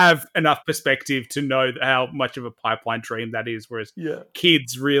kind of have enough perspective to know how much of a pipeline dream that is. Whereas Yeah.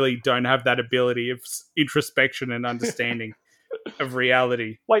 kids really don't have that ability of introspection and understanding of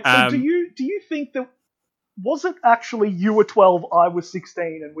reality. Wait, so do you think that, was it actually you were 12, I was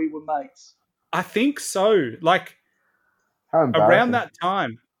 16, and we were mates? I think so. Like How embarrassing. around that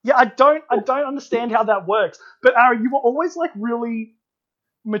time. Yeah, I don't understand how that works. But Aaron, you were always like really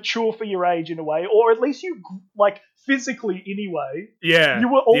mature for your age in a way, or at least you like physically anyway. Yeah. You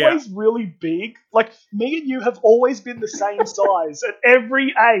were always really big. Like, me and you have always been the same size at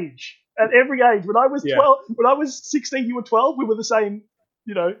every age. At every age. When I was 12, when I was 16, you were 12, we were the same,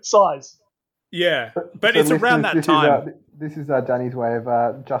 size. Yeah. But So it's around that time. This is Danny's way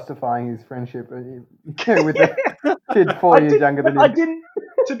of justifying his friendship with a kid 4 years younger than him.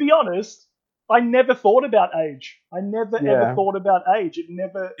 To be honest, I never thought about age. I never ever thought about age. It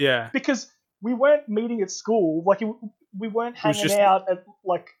never. Yeah. Because we weren't meeting at school. Like, we weren't hanging out at,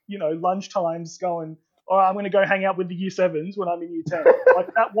 like, lunch times going, all right, I'm going to go hang out with the year 7s when I'm in year 10. Like,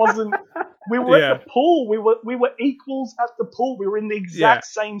 that wasn't. We were at the pool. We were equals at the pool. We were in the exact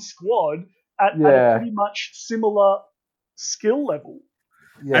same squad at a pretty much similar skill level.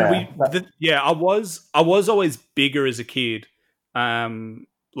 Yeah. And I was always bigger as a kid.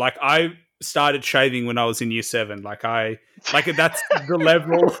 Like I started shaving when I was in year 7. Like that's the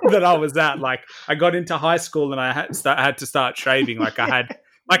level that I was at. Like I got into high school and I had to start shaving. Like I had,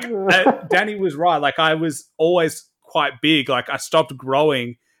 Danny was right. Like I was always quite big. Like I stopped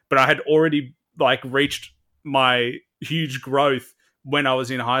growing, but I had already like reached my huge growth when I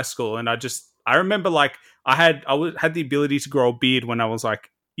was in high school. And I remember like I had the ability to grow a beard when I was like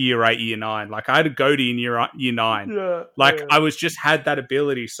year 8, year 9. Like I had a goatee in year 9. I was just had that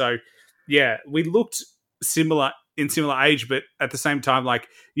ability. So yeah, we looked similar age, but at the same time, like,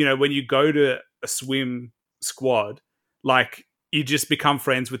 when you go to a swim squad, like you just become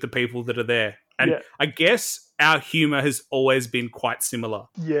friends with the people that are there. And I guess our humor has always been quite similar.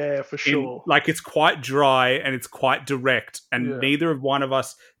 Yeah, for sure. Like it's quite dry and it's quite direct, and neither of one of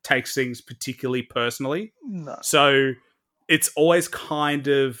us takes things particularly personally. No. So it's always kind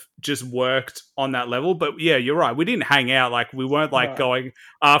of just worked on that level. But yeah, you're right. We didn't hang out. Like we weren't like going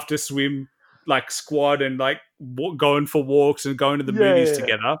after swim like squad and like going for walks and going to the movies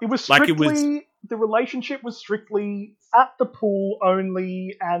together. It was like strictly the relationship was strictly at the pool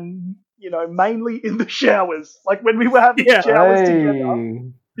only, and mainly in the showers. Like when we were having showers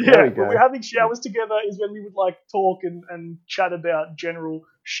together. Yeah, when we're having showers together is when we would like talk and chat about general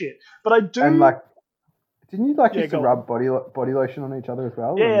shit. But I do. And like, didn't you like used to rub body lotion on each other as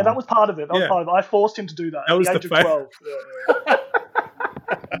well? Yeah, that was part of it. That was part of it. I forced him to do that at the age of 12.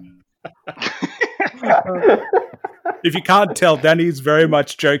 If you can't tell, Danny's very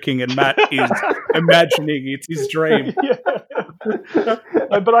much joking and Matt is imagining it's his dream.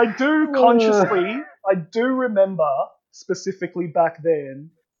 But I do remember specifically back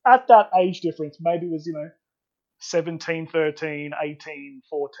then, at that age difference, maybe it was, 17, 13, 18,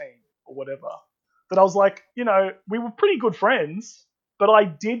 14 or whatever, that I was like, we were pretty good friends, but I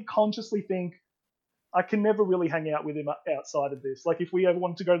did consciously think I can never really hang out with him outside of this. Like if we ever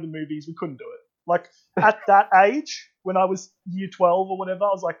wanted to go to the movies, we couldn't do it. Like at that age, when I was year 12 or whatever, I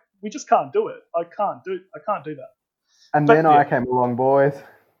was like, we just can't do it. I can't do that. And then I came along, boys.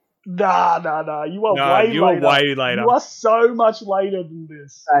 Nah. You are way later. You are so much later than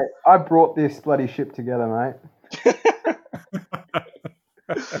this. Hey, I brought this bloody ship together, mate.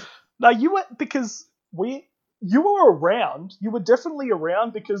 No, you were because you were around. You were definitely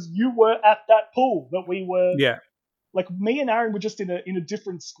around because you were at that pool that we were. Yeah. Like me and Aaron were just in a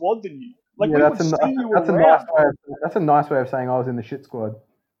different squad than you. Like yeah, we would see you around. That's a nice way of saying I was in the shit squad.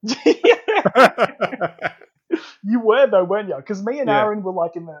 You were though, weren't you? Because me and Aaron were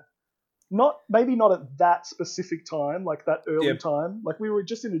like in the maybe not at that specific time, like that early time. Like we were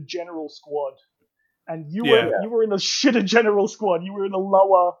just in a general squad, and you were in a shitter general squad. You were in a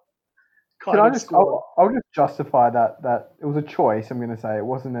lower kind of squad. I'll just justify that it was a choice. I'm going to say it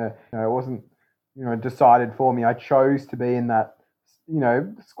wasn't decided for me. I chose to be in that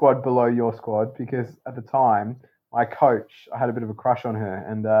squad below your squad because at the time my coach, I had a bit of a crush on her,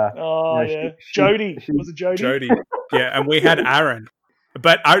 and Jody. Was it Jody? Jody, yeah, and we had Aaron.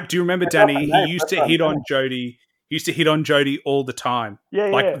 But do you remember Danny? He used to hit on Jody. He used to hit on Jody all the time.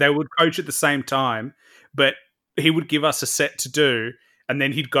 Yeah, they would coach at the same time, but he would give us a set to do, and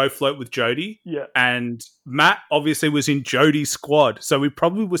then he'd go float with Jody. Yeah, and Matt obviously was in Jody's squad, so we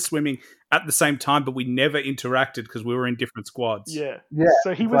probably were swimming at the same time, but we never interacted because we were in different squads. Yeah.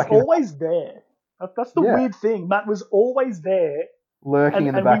 So he was always there. That's the weird thing. Matt was always there, lurking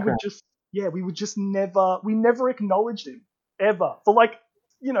in the background. We never acknowledged him ever. For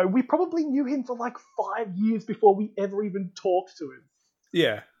we probably knew him for 5 years before we ever even talked to him.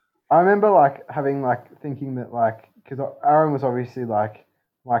 Yeah. I remember thinking that because Aaron was obviously my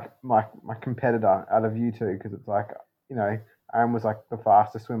competitor out of you two, because it's Aaron was the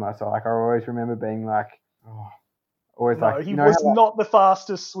fastest swimmer, so I always remember being he was not the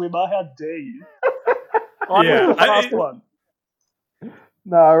fastest swimmer. How dare you? I was the fast one.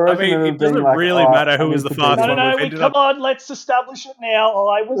 No, it doesn't really matter who was the fast one. No, come on, let's establish it now.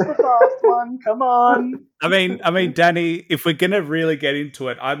 I was the fast one. Come on. I mean, Danny, if we're gonna really get into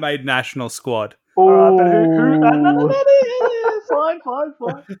it, I made national squad. All right, but who? No, fine.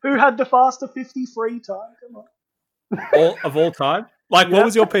 Who had the faster 53 time? Come on. All time? What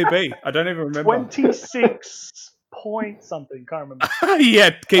was your PB? I don't even remember. 26 point something. Can't remember. Yeah,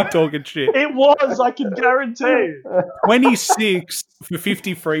 keep talking shit. It was, I can guarantee. 26 for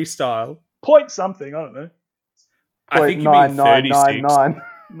 50 freestyle. Point something, I don't know. I think you mean 36.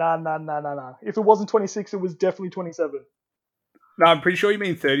 Nah. If it wasn't 26, it was definitely 27. No, I'm pretty sure you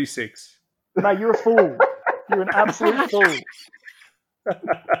mean 36. No, you're a fool. You're an absolute fool.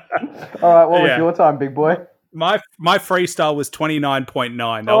 All right, what was your time, big boy? My freestyle was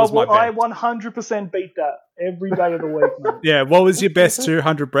 29.9. That was my best. I 100% beat that every day of the week, man. Yeah, what was your best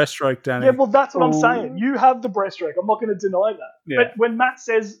 200 breaststroke, Danny? Yeah, well, that's what I'm saying. You have the breaststroke. I'm not going to deny that. Yeah. But when Matt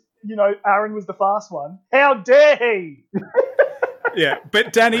says, Aaron was the fast one, how dare he? Yeah,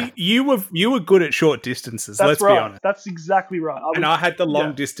 but Danny, you were good at short distances. That's let's right. be honest. That's exactly right. I had the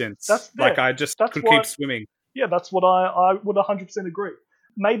long distance. I just could keep swimming. Yeah, that's what I would 100% agree.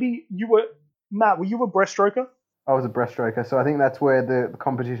 Maybe you were... Matt, were you a breaststroker? I was a breaststroker, so I think that's where the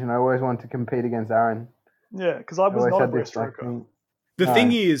competition. I always wanted to compete against Aaron. Yeah, because I was not a breaststroker. The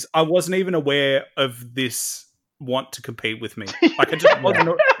thing is, I wasn't even aware of this want to compete with me. I just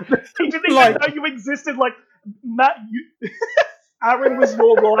wasn't. He didn't even know you existed. Matt, Aaron was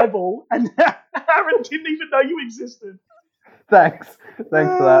your rival, and Aaron didn't even know you existed. Thanks for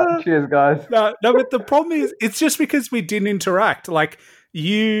that. Cheers, guys. No, but the problem is, it's just because we didn't interact.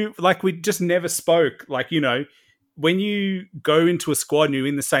 We just never spoke. When you go into a squad and you're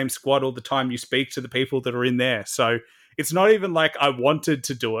in the same squad all the time, you speak to the people that are in there. So it's not even like I wanted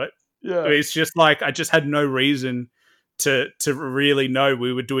to do it. Yeah. It's just like I just had no reason to really know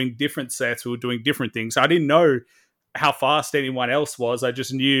we were doing different sets. We were doing different things. I didn't know how fast anyone else was. I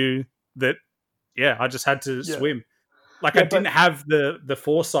just knew that, I just had to swim. Like I didn't have the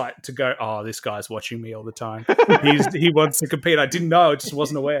foresight to go, oh, this guy's watching me all the time. He wants to compete. I didn't know. I just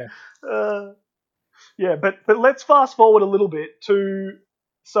wasn't aware. But let's fast forward a little bit to.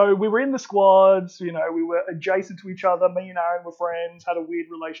 So we were in the squads. We were adjacent to each other. Me and Aaron were friends. Had a weird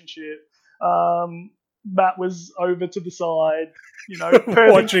relationship. Matt was over to the side.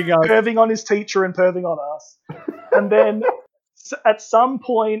 Perving on his teacher and perving on us. And then at some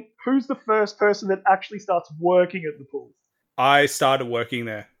point, who's the first person that actually starts working at the pool? I started working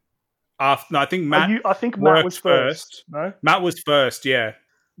there. I think Matt. I think Matt was first. No, Matt was first. Yeah.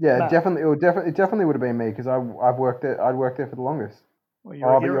 Yeah, Matt. definitely. It definitely would have been me because I'd worked there for the longest.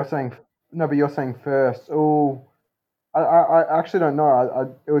 Well, but you're saying no. But you're saying first. Oh, I actually don't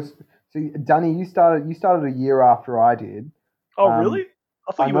know. It was. See, Danny, you started a year after I did. Oh, really?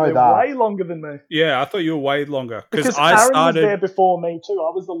 I thought you were there way longer than me. Yeah, I thought you were way longer because Aaron was there before me too.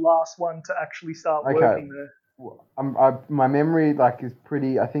 I was the last one to actually start working there. My memory is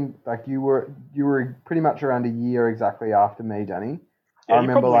pretty. I think you were pretty much around a year exactly after me, Danny. Yeah,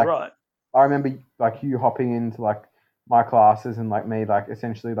 you're probably right. I remember you hopping into my classes and me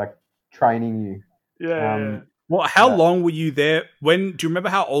essentially training you. Yeah. Well, how long were you there? Do you remember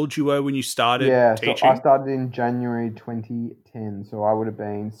how old you were when you started teaching? So I started in January 2010, so I would have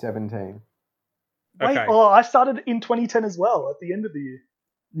been 17. Wait, I started in 2010 as well, at the end of the year.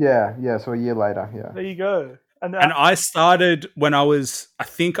 Yeah, so a year later, yeah. There you go. And I started when I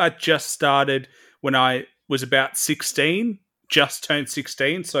think I just started when I was about 16, just turned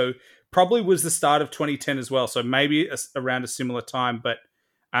 16, so probably was the start of 2010 as well, so maybe around a similar time, but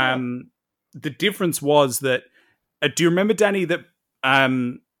the difference was that do you remember, Danny, that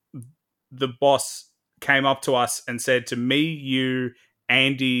the boss came up to us and said to me, you,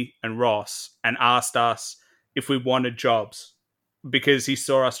 Andy, and Ross, and asked us if we wanted jobs because he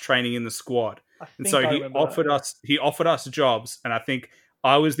saw us training in the squad, and so he offered us jobs, and I think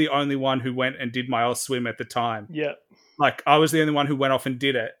I was the only one who went and did my swim at the time. Yeah, I was the only one who went off and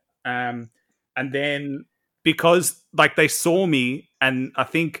did it, and then because they saw me, and I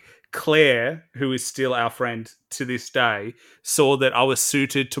think Claire, who is still our friend to this day, saw that I was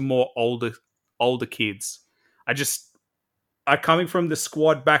suited to more older kids. I coming from the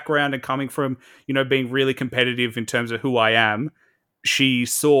squad background and coming from, being really competitive in terms of who I am, she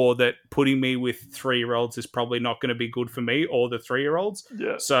saw that putting me with 3-year-olds is probably not going to be good for me or the 3-year-olds.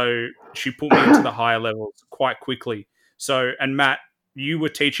 Yeah. So she put me into the higher levels quite quickly. So, and Matt, you were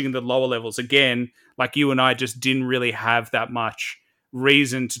teaching the lower levels. Again, you and I just didn't really have that much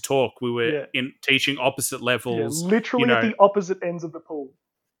reason to talk. We were in teaching opposite levels. Yeah, literally at the opposite ends of the pool.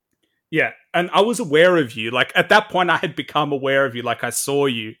 Yeah, and I was aware of you. At that point, I had become aware of you. I saw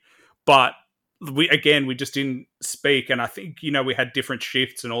you, but we just didn't speak. And I think we had different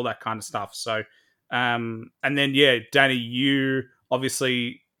shifts and all that kind of stuff. So, and then Danny, you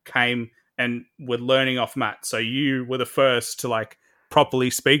obviously came and were learning off Matt. So you were the first to properly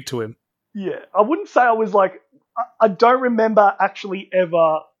speak to him. Yeah, I wouldn't say I was I don't remember actually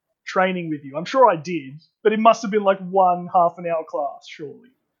ever training with you. I'm sure I did, but it must have been one half-an-hour class, surely.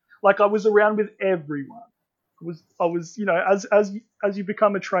 I was around with everyone. I was, as you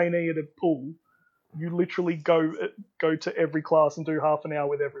become a trainee at a pool, you literally go to every class and do half an hour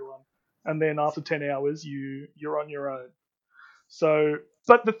with everyone, and then after 10 hours, you're on your own. So,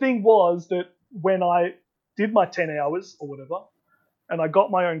 but the thing was that when I did my 10 hours or whatever, and I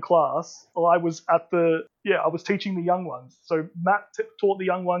got my own class, I was I was teaching the young ones. So Matt taught the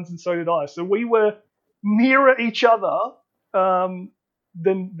young ones, and so did I. So we were nearer each other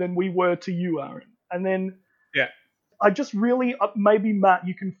than we were to you, Aaron. And then I just really, maybe Matt,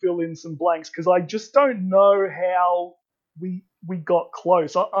 you can fill in some blanks because I just don't know how we got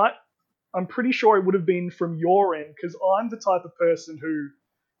close. I'm pretty sure it would have been from your end because I'm the type of person who,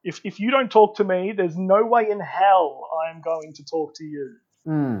 if you don't talk to me, there's no way in hell I'm going to talk to you.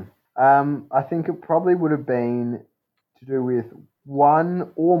 I think it probably would have been to do with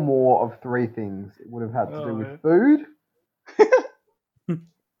one or more of three things. It would have had to do with food,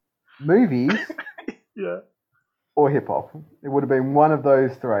 movies, or hip hop. It would have been one of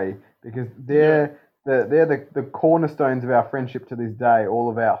those three because they're the cornerstones of our friendship to this day. All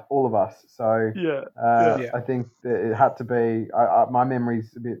of us. So I think that it had to be. My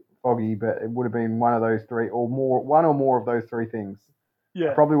memory's a bit foggy, but it would have been one of those three or more. One or more of those three things.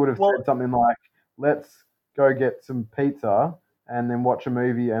 Yeah. I probably would have said something like, "Let's go get some pizza and then watch a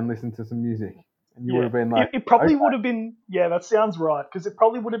movie and listen to some music." and you would have been like, it probably okay. would have been. Yeah, that sounds right, because it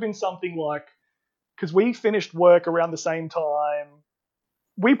probably would have been something like, because we finished work around the same time.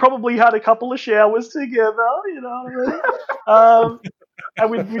 We probably had a couple of showers together, you know what I mean? And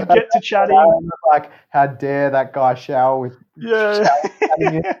we'd get to chatting. Like, how dare that guy shower with? Yeah,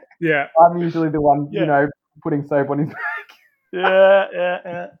 Yeah. I'm usually the one, Yeah. putting soap on his.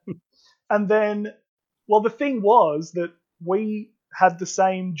 yeah. And then, well, the thing was that we had the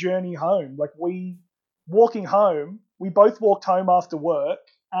same journey home. Like, walking home, we both walked home after work,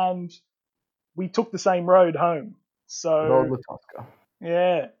 and we took the same road home. Old So Latoska.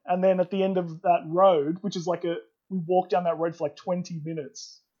 yeah, and then at the end of that road, which is like we walked down that road for like 20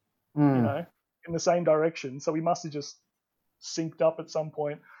 minutes, in the same direction. So we must have just synced up at some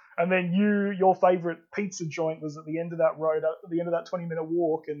point. And then your favorite pizza joint was at the end of that road, at the end of that 20-minute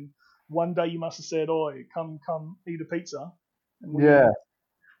walk. And one day you must have said, "Oi, come eat a pizza." And we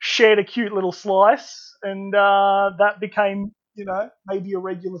shared a cute little slice, and that became, maybe a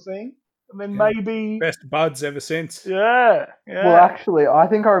regular thing. And then maybe Best buds ever since. yeah. Well, actually, I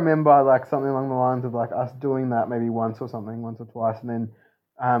think I remember like something along the lines of like us doing that maybe once or twice, and then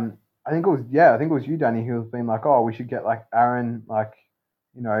I think it was you, Danny, who was being like, oh, we should get like Aaron, like,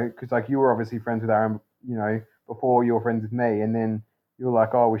 because like you were obviously friends with Aaron, before you were friends with me, and then you were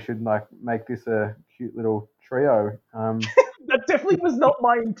like, oh, we should like make this a cute little trio. That definitely was not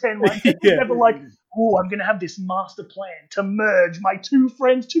my intent. My intent was never like, oh, I'm going to have this master plan to merge my two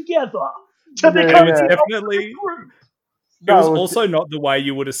friends together to become It was definitely. group. It was also not the way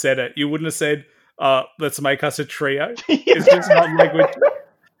you would have said it. You wouldn't have said, let's make us a trio. Yeah. It's just not language.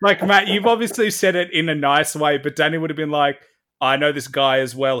 Like, Matt, you've obviously said it in a nice way, but Danny would have been like, I know this guy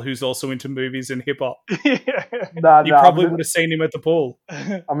as well who's also into movies and hip hop. You probably would have seen him at the pool.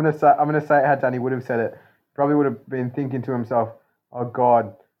 I'm gonna say how Danny would have said it. Probably would have been thinking to himself, oh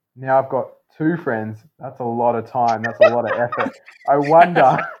God, now I've got two friends. That's a lot of time. That's a lot of effort. I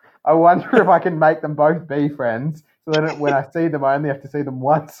wonder if I can make them both be friends, so that when I see them, I only have to see them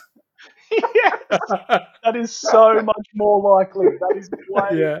once. Yes. That is so much more likely. That is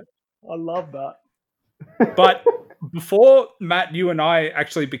way. Yeah. I love that. But before Matt, you and I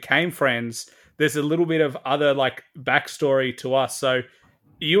actually became friends, there's a little bit of other like backstory to us. So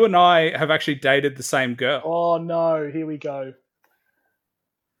you and I have actually dated the same girl. Oh no, here we go.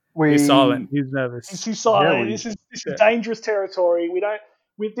 He's silent. He's nervous. He's silent. This is dangerous territory.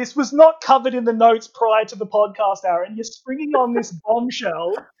 This was not covered in the notes prior to the podcast, Aaron. You're springing on this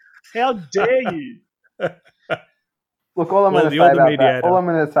bombshell. How dare you? Look, all I'm going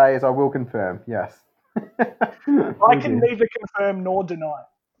to say is I will confirm. Yes. I can neither confirm nor deny.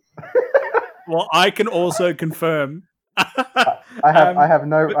 Well, I can also confirm. I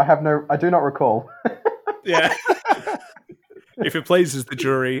do not recall. Yeah. If it pleases the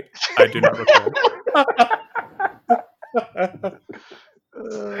jury, I do not recall.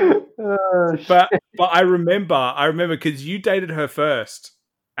 But I remember because you dated her first,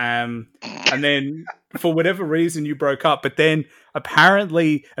 and then for whatever reason you broke up. But then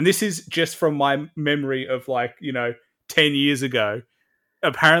apparently, and this is just from my memory of 10 years ago,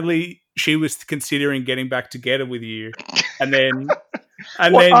 apparently she was considering getting back together with you, and then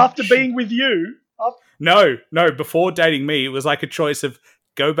after being with you. No, before dating me, it was like a choice of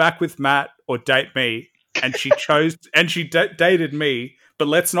go back with Matt or date me. And she chose, and she dated me, but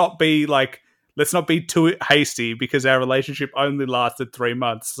let's not be too hasty because our relationship only lasted 3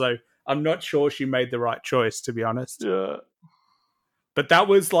 months. So I'm not sure she made the right choice, to be honest. Yeah. But that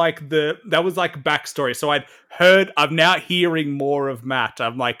was backstory. So I'm now hearing more of Matt.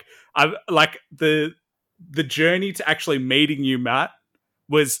 I'm like the journey to actually meeting you, Matt,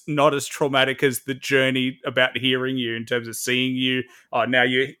 was not as traumatic as the journey about hearing you in terms of seeing you. Oh, now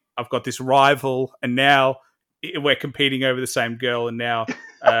I've got this rival, and now we're competing over the same girl, and now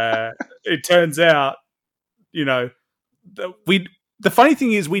it turns out, the funny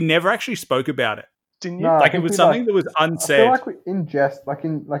thing is we never actually spoke about it. Didn't you? No, it was something that was unsaid. I feel like in jest,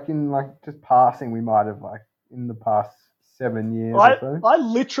 in just passing, we might have in the past 7 years or so. I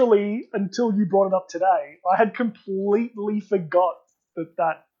literally, until you brought it up today, I had completely forgot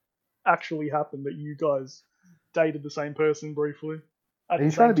that actually happened, that you guys dated the same person briefly.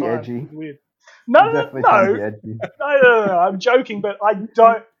 He's trying to be edgy. Weird. No. I'm joking, but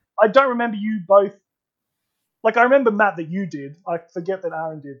I don't remember you both. Like, I remember, Matt, that you did. I forget that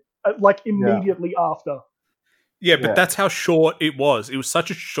Aaron did. Immediately after. Yeah, but that's how short it was. It was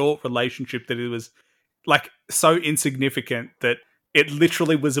such a short relationship that it was so insignificant that it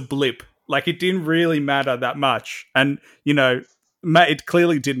literally was a blip. It didn't really matter that much. And, it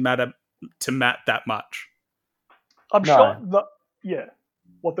clearly didn't matter to Matt that much. I'm sure that, yeah.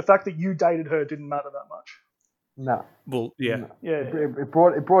 What, the fact that you dated her didn't matter that much? No. Well, yeah. No. Yeah. It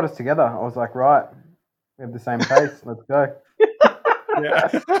brought us together. I was like, right, we have the same taste. Let's go. Yeah.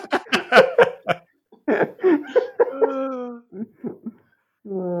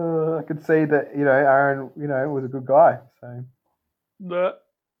 I could see that, Aaron, was a good guy. So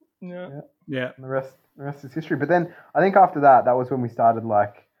Yeah. Yeah. and the rest is history. But then I think after that was when we started,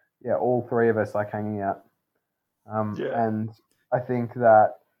 like, all three of us, like, hanging out. And I think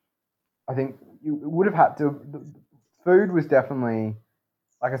you would have had to. Food was definitely,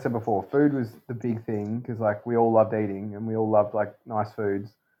 like I said before, food was the big thing because, like, we all loved eating and we all loved, like, nice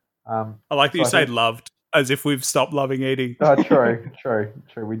foods. I like that you say loved, as if we've stopped loving eating. Oh, true.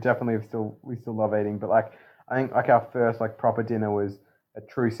 We definitely still love eating, but, like, I think, like, our first, like, proper dinner was at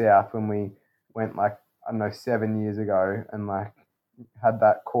True South when we went, like, I don't know, 7 years ago, and, like, had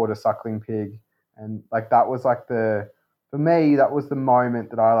that quarter suckling pig, and, like, that was, like, for me, that was the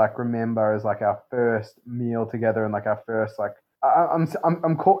moment that I, like, remember as, like, our first meal together and, like, our first, like,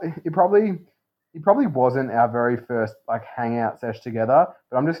 it probably wasn't our very first, like, hangout sesh together,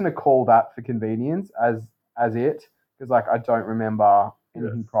 but I'm just going to call that for convenience as it, because, like, I don't remember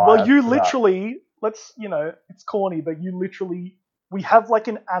anything prior. Well, you to literally, it's corny, but we have, like,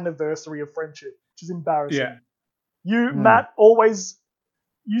 an anniversary of friendship, which is embarrassing. Yeah. Matt,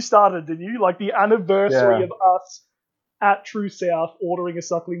 you started, didn't you? Like, the anniversary of us at True South ordering a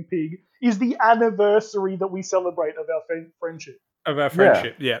suckling pig is the anniversary that we celebrate of our friendship. Of our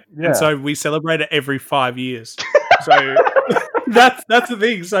friendship, yeah. Yeah. And so we celebrate it every 5 years. So that's the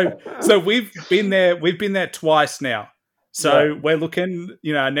thing. So we've been there twice now. So we're looking,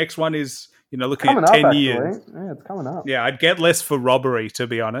 our next one is, looking coming at 10 up, years. Actually. Yeah, it's coming up. Yeah, I'd get less for robbery, to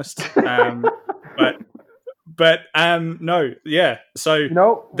be honest. But no, yeah. So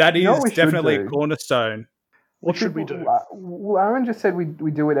that is definitely a cornerstone. What should we do? Well, Aaron just said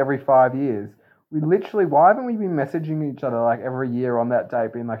we do it every 5 years. We literally, why haven't we been messaging each other, like, every year on that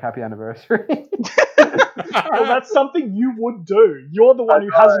date being like, happy anniversary? Well, that's something you would do. You're the one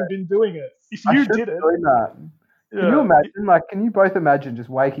who hasn't been doing it. If you did it. Doing that. Can you imagine, like, can you both imagine just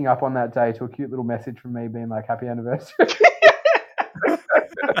waking up on that day to a cute little message from me being like, happy anniversary?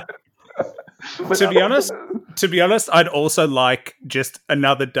 To be honest, I'd also like just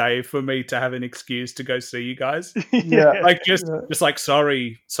another day for me to have an excuse to go see you guys. Yeah. Like, just like,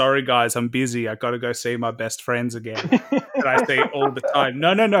 sorry guys, I'm busy. I got to go see my best friends again that I see all the time.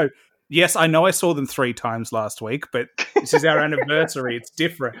 No. Yes, I know I saw them 3 times last week, but this is our anniversary. It's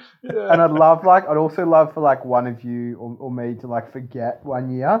different. Yeah. And I'd also love for, like, one of you or me to, like, forget 1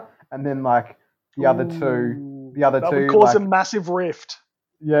 year, and then, like, the other two that would cause, like, a massive rift.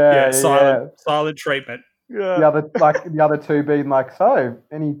 Yeah, silent treatment. Yeah. The other two being like, so,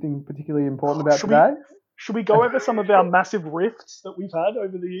 anything particularly important about today? Should we go over some of our massive rifts that we've had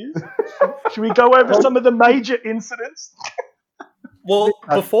over the years? Should we go over some of the major incidents? Well,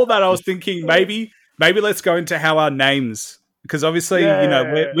 before that, I was thinking maybe let's go into how our names, because obviously,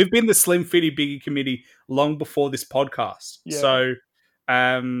 we've been the Slim Fiddy Biggie committee long before this podcast. Yeah. So,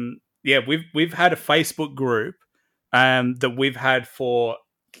 we've had a Facebook group that we've had for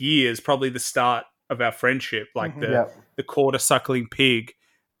years, probably the start of our friendship, like the quarter suckling pig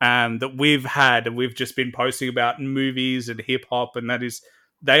that we've had, and we've just been posting about movies and hip hop, and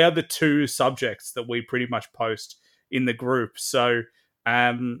they are the 2 subjects that we pretty much post in the group. So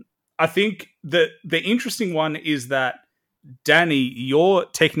I think that the interesting one is that, Danny, you're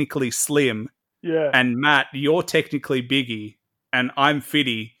technically Slim, and Matt, you're technically Biggie, and I'm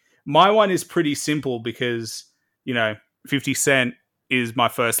Fiddy. My one is pretty simple because 50 Cent is my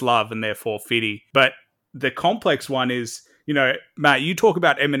first love and therefore Fiddy. But the complex one is, Matt, you talk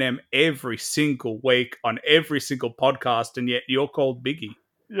about Eminem every single week on every single podcast, and yet you're called Biggie.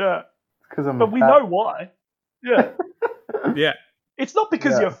 Yeah. But we know why. Yeah. Yeah. It's not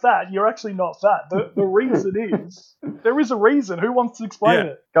because you're fat. You're actually not fat. The reason is, there is a reason. Who wants to explain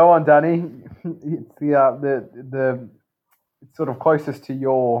it? Go on, Danny. It's the it's sort of closest to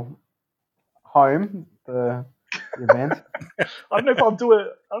your home, the event. I don't know if I'll do it.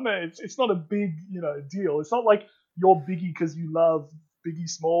 I don't know. It's not a big, deal. It's not like you're Biggie because you love Biggie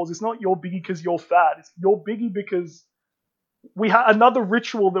Smalls. It's not you're Biggie because you're fat. It's you're Biggie because we had another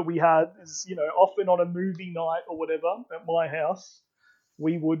ritual that we had is, often on a movie night or whatever at my house,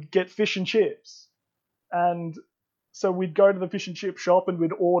 we would get fish and chips. And so we'd go to the fish and chip shop and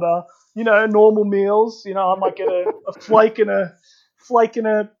we'd order, normal meals. I might get a flake and a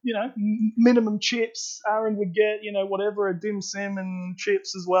minimum chips. Aaron would get, whatever, a dim sim and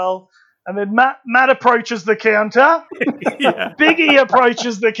chips as well. And then Matt approaches the counter. Biggie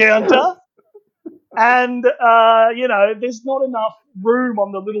approaches the counter. and there's not enough room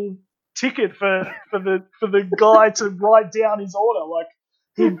on the little ticket for the guy to write down his order. Like,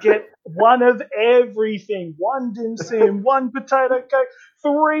 he'd get one of everything: one dim sim, one potato cake,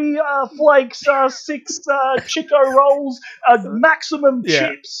 3 flakes, 6 Chico rolls, maximum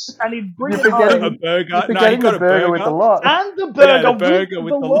chips, and he'd bring it home. A burger. You're No, he forgetting got the a burger burger with the lot. And the burger, the burger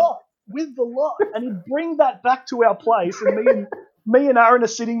with the lot. With the lot. And he'd bring that back to our place, and me and Aaron are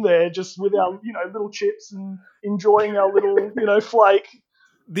sitting there just with our, little chips and enjoying our little, flake.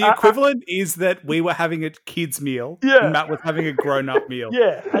 The equivalent is that we were having a kid's meal, Yeah. and Matt was having a grown-up meal.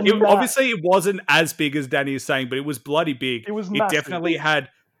 Yeah. And obviously, it wasn't as big as Danny is saying, but it was bloody big. It was massive.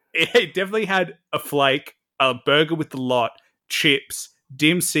 It definitely had a flake, a burger with the lot, chips,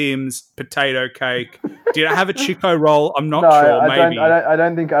 dim sims, potato cake. Did I have a Chico roll? I'm not sure. Maybe I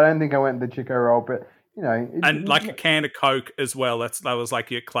don't think I went the Chico roll, but and like a can of Coke as well. That was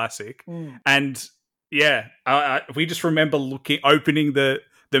like your classic. Mm. And yeah, we just remember opening the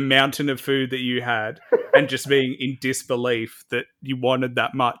mountain of food that you had and just being in disbelief that you wanted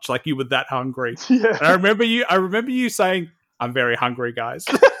that much, like you were that hungry. Yeah. And I remember you saying, "I'm very hungry, guys."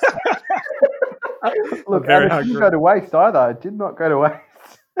 Look, and it didn't go to waste either. It did not go to waste.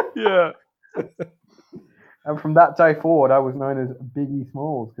 Yeah. And from that day forward, I was known as Biggie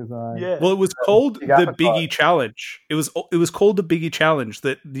Smalls because Well, it was called the Biggie Challenge. It was called the Biggie Challenge.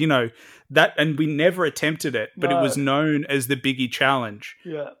 That and we never attempted it, but it was known as the Biggie Challenge.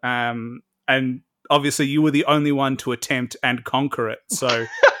 Yeah. And obviously you were the only one to attempt and conquer it, so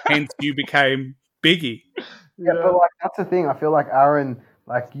hence you became Biggie. Yeah, but like that's the thing. I feel like Aaron,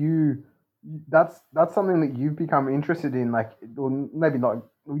 like you, that's something that you've become interested in. Like, or maybe not.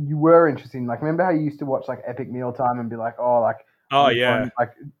 You were interested in. Like, remember how you used to watch like Epic Mealtime and be like, like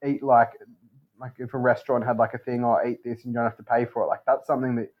eat like if a restaurant had like a thing, or eat this and you don't have to pay for it. Like that's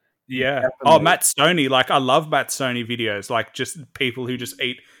something that. Yeah. Oh, Matt Stoney. Like, I love Matt Stoney videos. Like, just people who just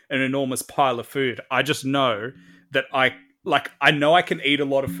eat an enormous pile of food. I just know that I know I can eat a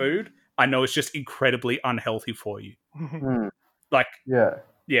lot of food. I know it's just incredibly unhealthy for you. Like, yeah.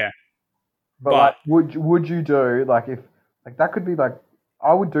 But like, would you do like if like that could be like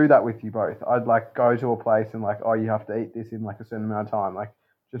I would do that with you both. I'd like go to a place and like, oh, you have to eat this in like a certain amount of time, like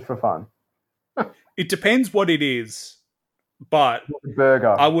just for fun. It depends what it is, but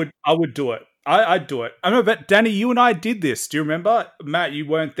burger. I would do it. I'd do it. I remember, Danny, you and I did this. Do you remember? Matt, you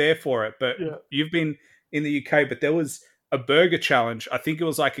weren't there for it, but you've been in the UK. But there was a burger challenge. I think it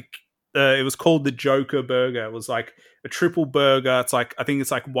was like it was called the Joker Burger. It was like a triple burger. It's like, I think it's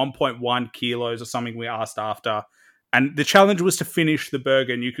like 1.1 kilos or something. We asked after, and the challenge was to finish the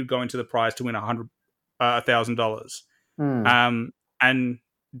burger, and you could go into the prize to win $100,000. And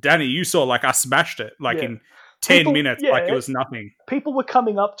Danny, you saw like I smashed it like in 10 minutes, like it was nothing. People were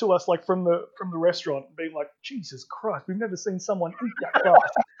coming up to us like from the restaurant being like, Jesus Christ, we've never seen someone eat that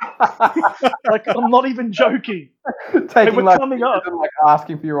fast. Like, I'm not even joking. Taking like coming up and like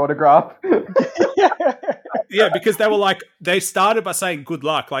asking for your autograph. Yeah, because they were like, they started by saying good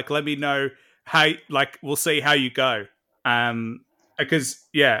luck, like let me know how, like we'll see how you go. Because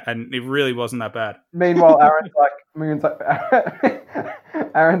and it really wasn't that bad. Meanwhile,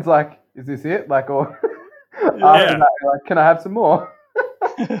 Aaron's like, is this it? Like, or like, can I have some more?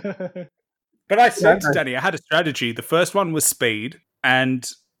 But I said to Danny, I had a strategy. The first one was speed, and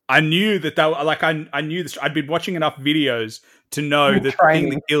I knew that they were like, I knew this. I'd been watching enough videos to know that the thing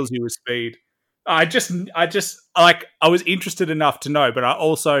that kills you is speed. I just like, I was interested enough to know, but I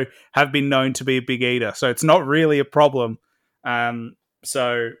also have been known to be a big eater, so it's not really a problem.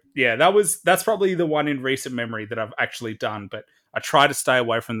 So yeah, that's probably the one in recent memory that I've actually done, but I try to stay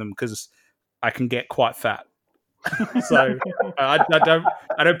away from them because I can get quite fat. So I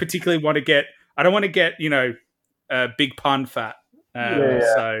don't particularly want to get. I don't want to get big pun fat.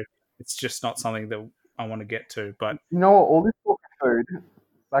 So it's just not something that I want to get to. But you know what? All this talk of food,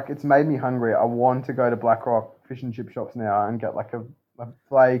 like it's made me hungry. I want to go to Black Rock fish and chip shops now and get like a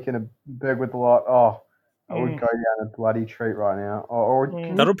flake and a burger with a lot. Oh, I would go down a bloody treat right now.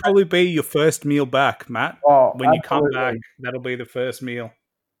 That'll probably be your first meal back, Matt. Oh, when you come back, that'll be the first meal.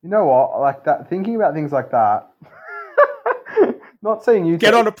 You know what? Like that, thinking about things like that. Not seeing you.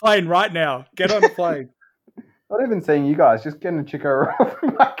 Get on a plane right now. Get on a plane. Not even seeing you guys. Just getting a Chico roll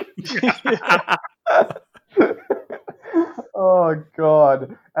from Oh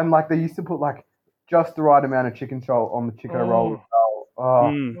God! And like they used to put like just the right amount of chicken salt on the Chico roll as well.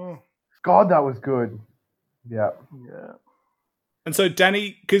 Oh, God, that was good. Yeah. And so,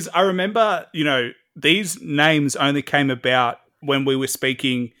 Danny, because I remember, these names only came about when we were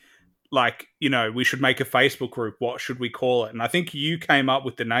speaking, like, we should make a Facebook group. What should we call it? And I think you came up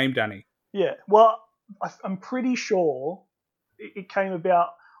with the name, Danny. Yeah. Well, I'm pretty sure it came about.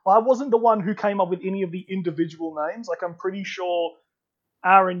 I wasn't the one who came up with any of the individual names. Like, I'm pretty sure,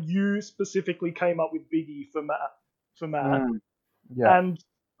 Aaron, you specifically came up with Biggie for Matt. Yeah. And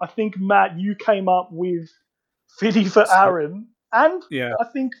I think, Matt, you came up with Fiddy for Aaron, and Yeah. I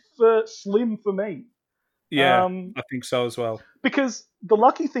think for Slim for me. Yeah, I think so as well. Because the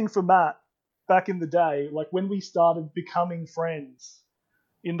lucky thing for Matt back in the day, like when we started becoming friends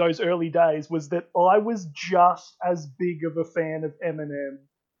in those early days, was that I was just as big of a fan of Eminem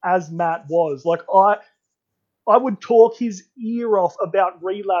as Matt was. Like I would talk his ear off about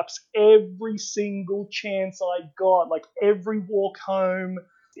Relapse every single chance I got. Like every walk home,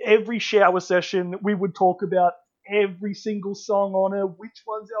 every shower session, we would talk about every single song on it, which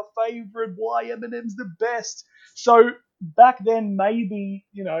one's our favorite, why Eminem's the best. So back then, maybe,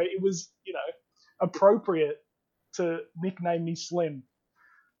 it was, appropriate to nickname me Slim.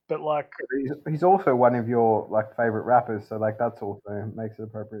 But like, He's also one of your like favorite rappers, so like that's also makes it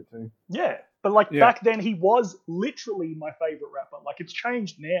appropriate too. yeah. But like back then, he was literally my favorite rapper. Like it's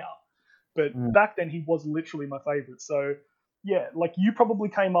changed now, but back then he was literally my favorite. So yeah, like you probably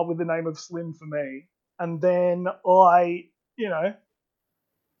came up with the name of Slim for me, and then I,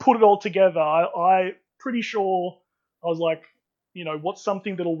 put it all together. I pretty sure I was like, what's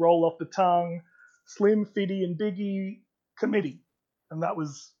something that'll roll off the tongue? Slim, Fiddy, and Biggie committee, and that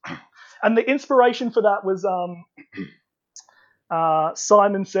was, and the inspiration for that was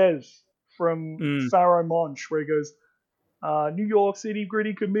Simon Says from Pharaoh Monch, where he goes, New York City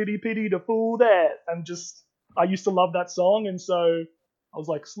gritty committee, pity the fool that, and just I used to love that song, and so I was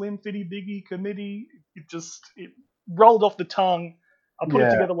like Slim, Fiddy, Biggie committee. It rolled off the tongue. I put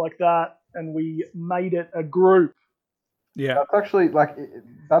it together like that, and we made it a group. Yeah, that's actually like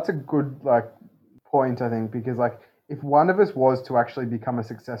that's a good like point, I think, because like if one of us was to actually become a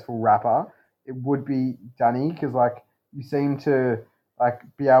successful rapper, it would be Danny, because like you seem to like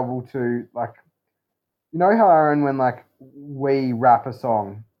be able to like, how Aaron, when like we rap a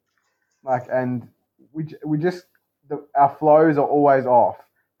song, like and we just our flows are always off,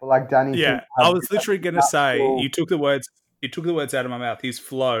 but like Danny, yeah, I was literally gonna say you took the words out of my mouth. His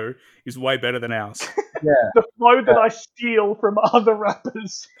flow is way better than ours. Yeah, the flow that I steal from other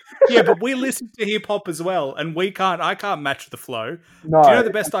rappers. Yeah, but we listen to hip hop as well, and I can't match the flow. No, do you know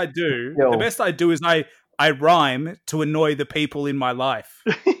the best I do? The best I do is I rhyme to annoy the people in my life.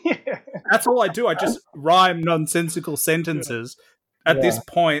 Yeah. That's all I do. I just rhyme nonsensical sentences. At this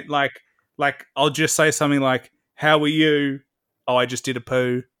point, like I'll just say something like, "How are you?" Oh, I just did a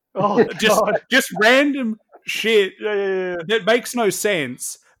poo. Oh, just random shit Yeah. that makes no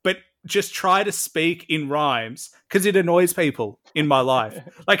sense, but just try to speak in rhymes because it annoys people in my life.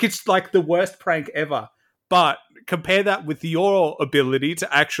 Like it's like the worst prank ever. But compare that with your ability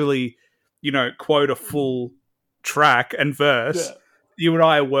to actually, quote a full track and verse. Yeah. You and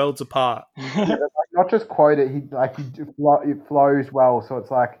I are worlds apart. Not just quote it. It flows well, so it's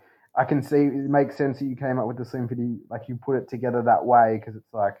like I can see it makes sense that you came up with the Slim Fiddy, like you put it together that way, because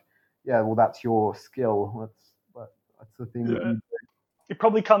it's like, yeah, well, that's your skill. That's the thing that you do. It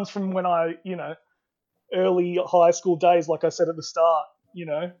probably comes from when I, early high school days, like I said at the start,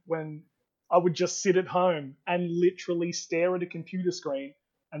 when I would just sit at home and literally stare at a computer screen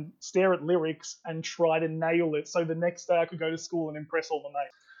and stare at lyrics and try to nail it so the next day I could go to school and impress all the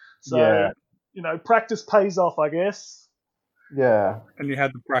mates. So, practice pays off, I guess. Yeah. And you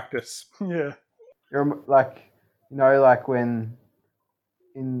had the practice. Yeah. Like when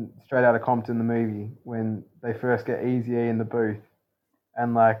in Straight Outta Compton, the movie, when they first get Eazy-E in the booth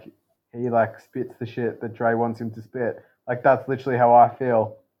and like he like spits the shit that Dre wants him to spit. Like that's literally how I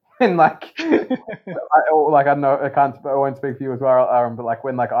feel. And like, I don't know, I won't speak for you as well, Aaron, but like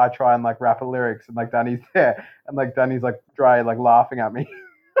when like I try and like rap a lyrics and like Danny's there and like Danny's like Dre like laughing at me.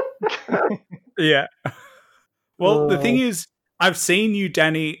 Yeah. Well, the thing is, I've seen you,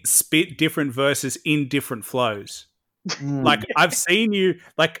 Danny, spit different verses in different flows. Like I've seen you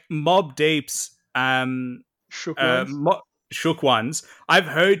like Mobb Deep's shook ones. I've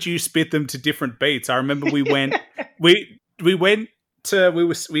heard you spit them to different beats. I remember we went we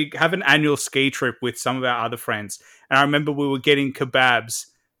have an annual ski trip with some of our other friends, and I remember we were getting kebabs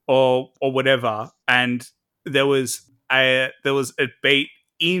or whatever, and there was a beat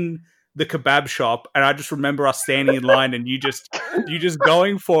in the kebab shop, and I just remember us standing in line and you just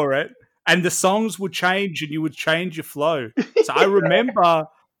going for it, and the songs would change and you would change your flow. So I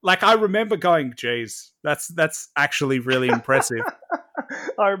remember going, geez, that's actually really impressive.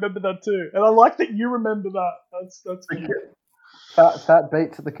 I remember that too, and I like that you remember that. That's good. Fat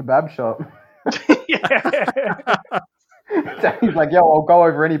beats at the kebab shop. Yeah. He's like, yo, I'll go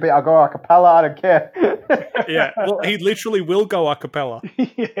over any beat. I'll go a cappella. I don't care. Yeah, well, he literally will go a cappella.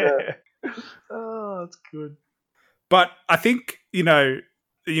 Yeah. Oh, that's good. But I think,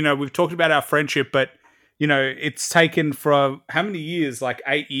 we've talked about our friendship, but, it's taken from how many years? Like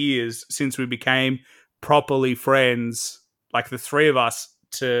 8 years since we became properly friends, like the three of us,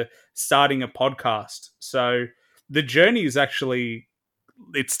 to starting a podcast. So the journey is actually,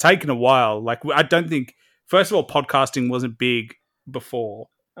 it's taken a while. Like, I don't think, first of all, podcasting wasn't big before.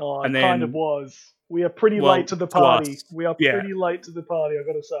 Oh, And it kind of then, was. We are pretty well, late to the to us, party. We are yeah. pretty late to the party, I've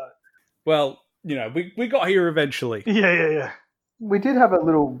got to say. Well, we got here eventually. Yeah. We did have a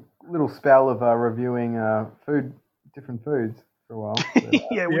little spell of reviewing different foods for a while. But,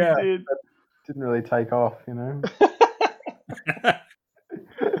 Yeah, we Yeah. did. didn't really take off,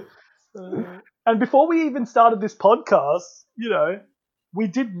 And before we even started this podcast, we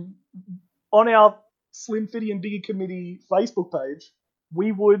did, on our Slim Fiddy and Biggie Committee Facebook page,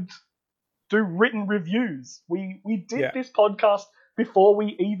 we would do written reviews. We did this podcast before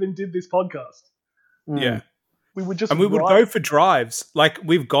we even did this podcast. Yeah. We would just and we would go for drives. Like,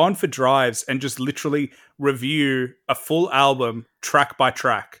 we've gone for drives and just literally review a full album track by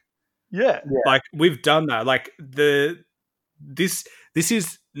track. Yeah. Like, we've done that. Like, this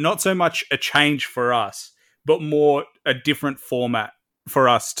is not so much a change for us, but more a different format for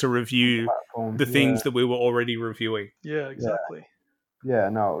us to review the things that we were already reviewing. Yeah, exactly. Yeah,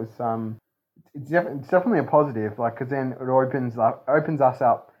 no, it was it's definitely a positive, like, because then it opens us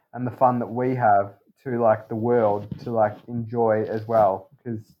up and the fun that we have to, like, the world to, like, enjoy as well,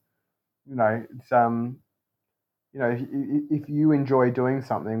 because it's if you enjoy doing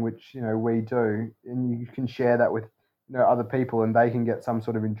something, which we do, and you can share that with other people and they can get some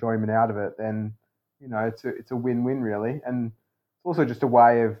sort of enjoyment out of it, then it's a win-win, really. And it's also just a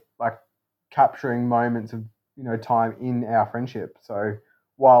way of, like, capturing moments of time in our friendship, so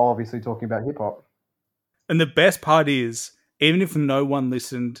while obviously talking about hip-hop. And the best part is, even if no one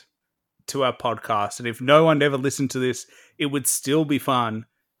listened to our podcast, and if no one ever listened to this, it would still be fun,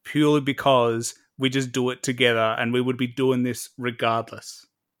 purely because we just do it together, and we would be doing this regardless.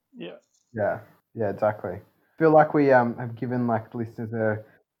 Yeah, exactly. I feel like we have given, like, listeners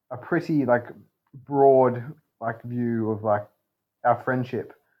a pretty, like, broad, like, view of, like, our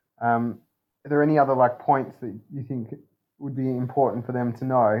friendship. Are there any other, like, points that you think would be important for them to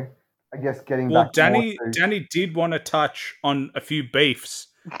know? I guess back. Danny did want to touch on a few beefs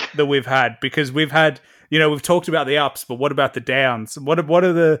that we've had, because we've had, we've talked about the ups, but what about the downs? What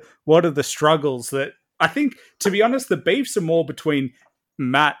are the struggles that, I think, to be honest, the beefs are more between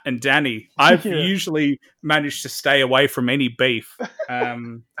Matt and Danny. I've usually managed to stay away from any beef.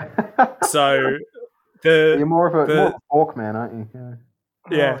 So you're more of a pork man, aren't you?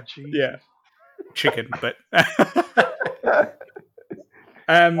 Yeah. Chicken, but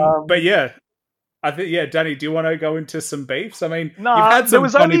but yeah, I think, Danny, do you want to go into some beefs? I mean, you've had some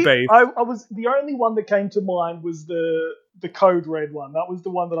funny beefs. I was the only one that came to mind was the Code Red one. That was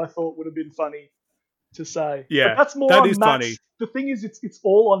the one that I thought would have been funny to say. Yeah, but that's more that on is Matt's. funny. The thing is, it's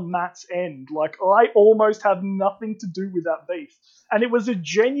all on Matt's end. Like, I almost have nothing to do with that beef, and it was a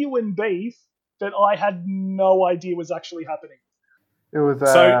genuine beef that I had no idea was actually happening. It was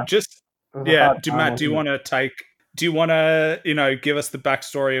so just Matt, do you want to give us the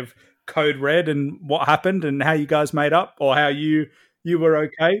backstory of Code Red and what happened and how you guys made up, or how you were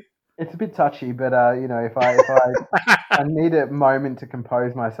okay? It's a bit touchy, but if I I need a moment to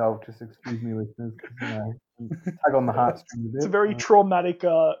compose myself, just excuse me, listeners, tug on the heartstrings a bit. It's a very traumatic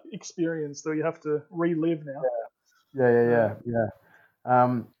experience that you have to relive now. Yeah.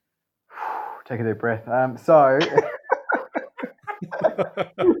 Take a deep breath. So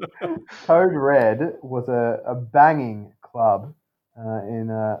Code Red was a banging club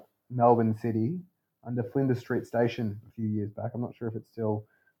in Melbourne City under Flinders Street Station a few years back. I'm not sure if it's still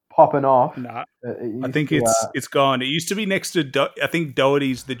popping off. No, I think it's gone. It used to be next to I think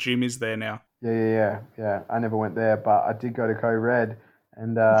Doherty's. The gym is there now. Yeah. I never went there, but I did go to Code Red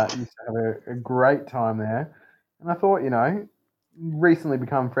and used to have a great time there. And I thought, recently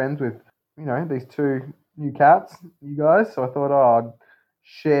become friends with these two new cats, you guys. So I thought, I'd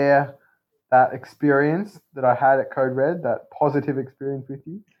share that experience that I had at Code Red, that positive experience with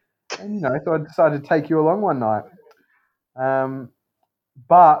you. And, so I decided to take you along one night.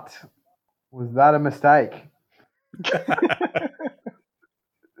 But was that a mistake?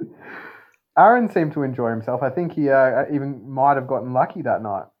 Aaron seemed to enjoy himself. I think he even might have gotten lucky that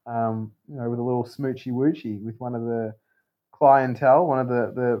night, with a little smoochy woochy with one of the clientele, one of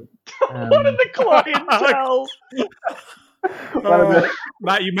the one of the clientele.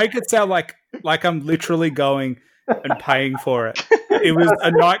 Matt, you make it sound like I'm literally going, and paying for it. It was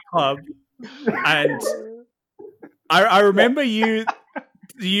a nightclub, and I remember you've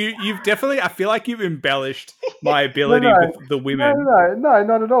definitely. I feel like you've embellished my ability with the women. No,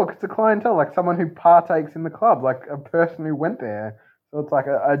 not at all. It's a clientele, like someone who partakes in the club, like a person who went there. So it's like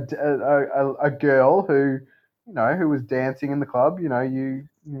a girl who, who was dancing in the club. You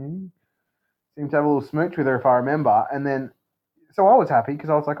seemed to have a little smooch with her, if I remember. And then, so I was happy because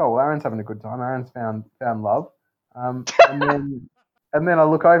I was like, oh, well, Aaron's having a good time. Aaron's found love. And then I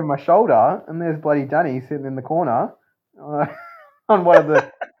look over my shoulder and there's bloody Danny sitting in the corner on one of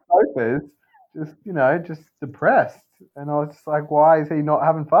the sofas, just depressed. And I was just like, why is he not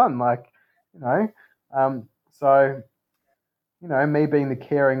having fun? Like, so, me being the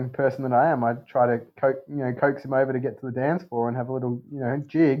caring person that I am, I try to coax him over to get to the dance floor and have a little,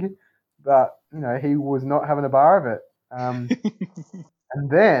 jig. But, he was not having a bar of it. And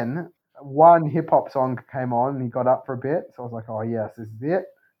then one hip-hop song came on and he got up for a bit. So I was like, oh, yes, this is it.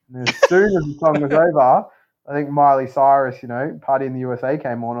 And as soon as the song was over, I think Miley Cyrus, Party in the USA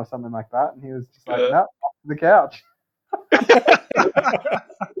came on or something like that. And he was just like, nope, off to the couch.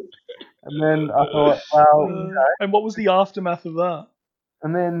 And then I thought, well, And what was the aftermath of that?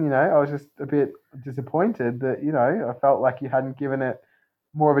 And then, I was just a bit disappointed that, I felt like you hadn't given it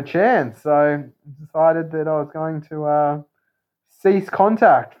more of a chance. So I decided that I was going to cease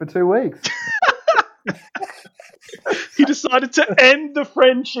contact for 2 weeks. He decided to end the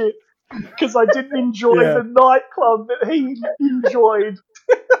friendship because I didn't enjoy the nightclub that he enjoyed.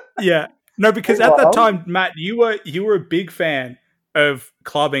 Yeah. No, because at that time, Matt, you were a big fan of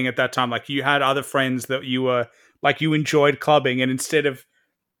clubbing at that time. Like, you had other friends that you were like, you enjoyed clubbing, and instead of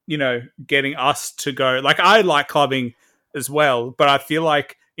getting us to go, like, I like clubbing as well, but I feel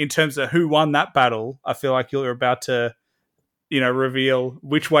like in terms of who won that battle, I feel like you're about to reveal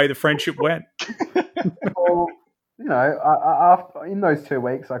which way the friendship went. Well, after in those 2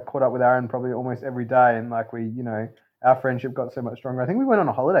 weeks, I caught up with Aaron probably almost every day, and like we, our friendship got so much stronger. I think we went on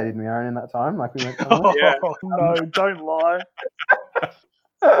a holiday, didn't we, Aaron, in that time? Like we went somewhere. No, don't lie.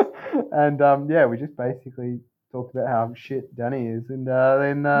 And we just basically talked about how shit Danny is, and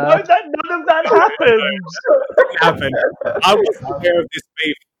then none of that happened. Happened. I wasn't aware of this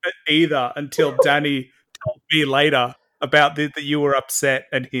beef either until Danny told me later about that you were upset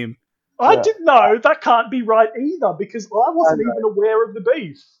at him. I didn't know. That can't be right either because I wasn't even aware of the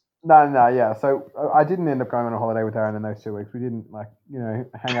beef. No, yeah. So I didn't end up going on a holiday with Aaron in those 2 weeks. We didn't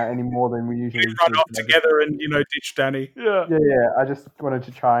hang out any more than we usually did. Run off together and ditch Danny. Yeah. I just wanted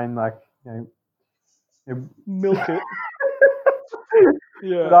to try and milk it.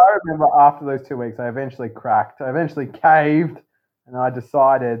 Yeah. But I remember after those 2 weeks, I eventually cracked. I eventually caved, and I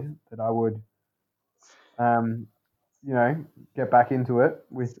decided that I would, get back into it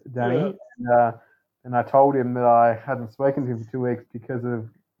with Danny. Yeah. And I told him that I hadn't spoken to him for 2 weeks because of,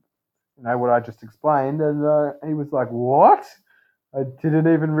 what I just explained. And he was like, "What? I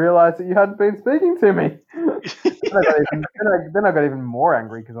didn't even realize that you hadn't been speaking to me." Then I got even more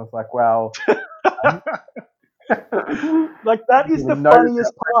angry because I was like, "Well." Like, that is the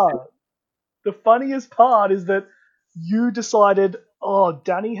funniest part. The funniest part is that you decided, oh,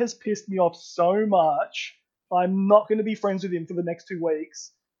 Danny has pissed me off so much, I'm not going to be friends with him for the next 2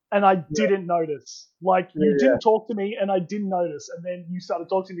 weeks. And I didn't notice. Like, you didn't talk to me and I didn't notice. And then you started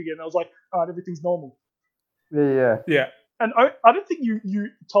talking to me again and I was like, all right, everything's normal. Yeah. And I don't think you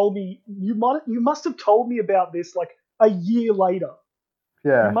told me, you must have told me about this like a year later.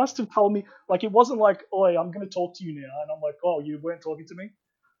 Yeah. You must have told me, like, it wasn't like, oi, I'm going to talk to you now. And I'm like, oh, you weren't talking to me?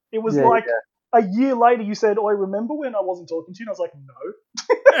 It was a year later you said, oi, remember when I wasn't talking to you? And I was like,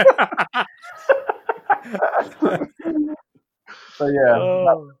 no. So,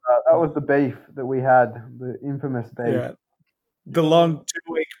 that was the beef that we had, the infamous beef. Yeah. The long 2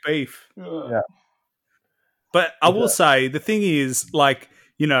 week beef. Yeah. But I will say, the thing is, like,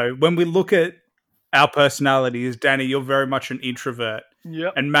 when we look at our personalities, Danny, you're very much an introvert.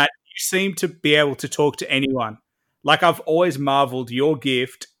 Yep. And Matt, you seem to be able to talk to anyone. Like, I've always marveled, your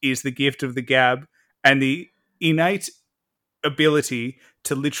gift is the gift of the gab and the innate ability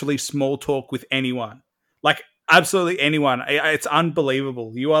to literally small talk with anyone. Like, absolutely anyone. It's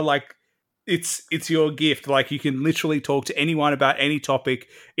unbelievable. You are like, it's your gift. Like, you can literally talk to anyone about any topic,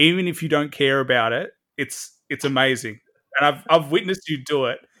 even if you don't care about it. It's amazing. And I've witnessed you do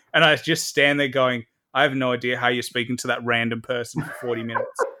it. And I just stand there going, I have no idea how you're speaking to that random person for 40 minutes.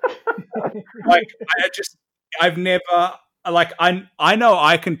 Like, I've never, like, I know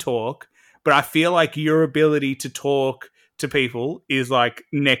I can talk, but I feel like your ability to talk to people is like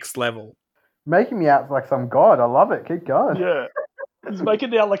next level. Making me out like some god. I love it. Keep going. Yeah. He's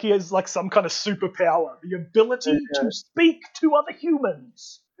making it out like he has like some kind of superpower, the ability to speak to other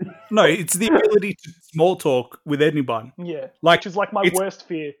humans. No, it's the ability to small talk with anyone. Yeah, Like, which is like my it's- worst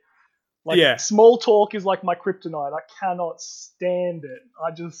fear. Like Yeah. small talk is like my kryptonite. I cannot stand it.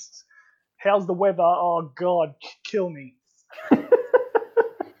 How's the weather? Oh God, kill me.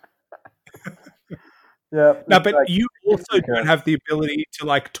 Yeah. No, it's but like- you also don't have the ability to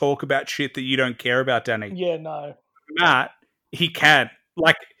like talk about shit that you don't care about, Danny. Yeah, no. Matt, he can.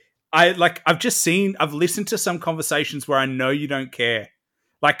 I've listened to some conversations where I know you don't care.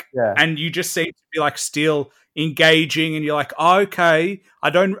 Like, Yeah. and you just seem to be like still engaging, and you're like, oh, okay,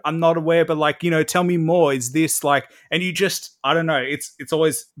 I'm not aware, but like, tell me more. Is this like, and you just, I don't know. It's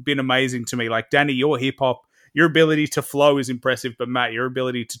always been amazing to me. Like, Danny, your hip hop, your ability to flow is impressive, but Matt, your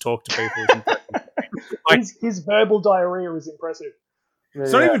ability to talk to people is impressive. Like, His verbal diarrhea is impressive.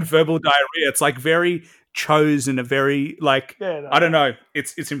 it's not even verbal diarrhea. It's like very chosen, a very like, Yeah, no. I don't know.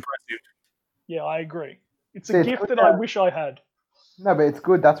 It's impressive. Yeah, I agree. It's See, a it's gift good that I wish I had. No, but it's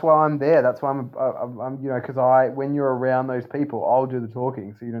good. That's why I'm there. That's why I'm because when you're around those people, I'll do the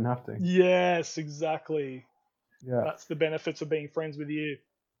talking, so you don't have to. Yes, exactly. Yeah. That's the benefits of being friends with you.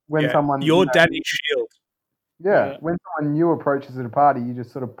 When someone you're Danny Shield. Yeah, when someone new approaches at a party, you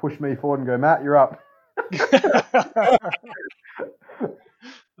just sort of push me forward and go, Matt, you're up.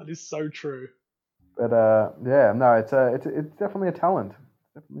 That is so true. But no, it's definitely a talent,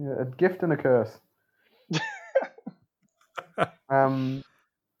 definitely a gift and a curse.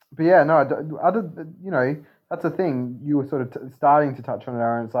 But yeah, no, that's the thing. You were sort of starting to touch on it,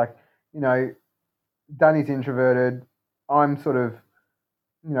 Aaron. It's like, Danny's introverted. I'm sort of,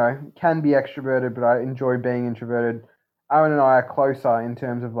 can be extroverted, but I enjoy being introverted. Aaron and I are closer in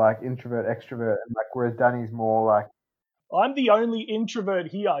terms of like introvert, extrovert, and like whereas Danny's more like. I'm the only introvert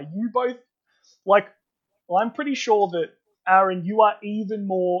here. You both, like, I'm pretty sure that, Aaron, you are even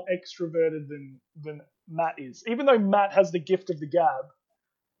more extroverted than Matt is. Even though Matt has the gift of the gab,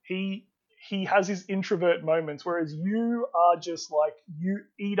 he has his introvert moments, whereas you are just like, you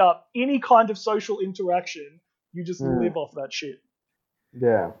eat up any kind of social interaction. You just live off that shit.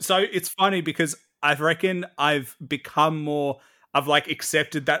 Yeah. So it's funny because I reckon I've become more, I've like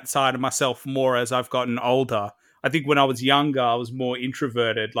accepted that side of myself more as I've gotten older. I think when I was younger, I was more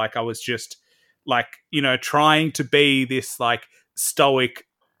introverted. Like I was just like, trying to be this like stoic,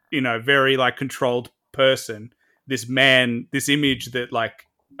 very like controlled person, this man, this image that like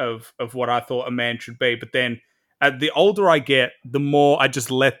of what I thought a man should be. But then the older I get, the more I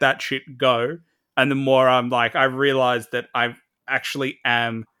just let that shit go. And the more I'm like, I realize that I actually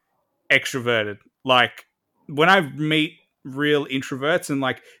am extroverted. Like when I meet real introverts, and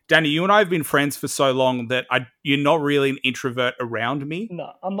like Danny, you and I have been friends for so long that you're not really an introvert around me.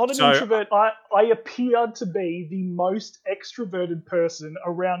 No, I'm not an introvert. I appear to be the most extroverted person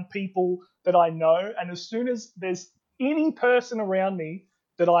around people that I know, and as soon as there's any person around me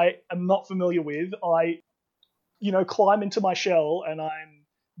that I am not familiar with, I climb into my shell and I'm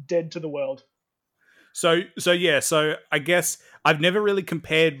dead to the world. So I guess I've never really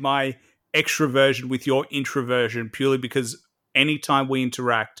compared my extroversion with your introversion purely because anytime we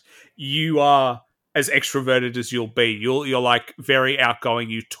interact, you are as extroverted as you'll be. You're like very outgoing.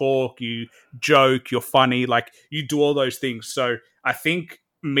 You talk, you joke, you're funny. Like you do all those things. So I think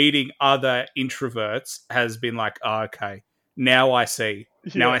meeting other introverts has been like, oh, okay, now I see.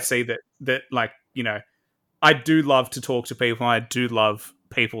 Yeah. Now I see that like I do love to talk to people. And I do love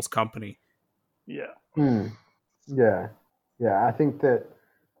people's company. Yeah. Yeah. I think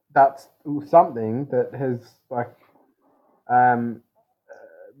that's something that has like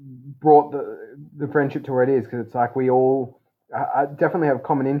brought the friendship to where it is, because it's like we all I definitely have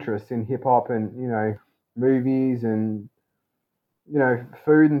common interests in hip hop and movies and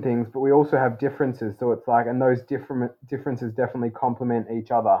food and things, but we also have differences. So it's like, and those differences definitely complement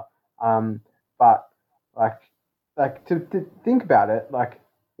each other. But like to think about it, like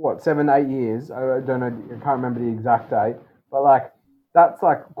what 7-8 years? I don't know. I can't remember the exact date, but like that's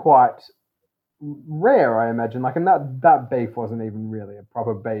like quite rare, I imagine. Like, and that beef wasn't even really a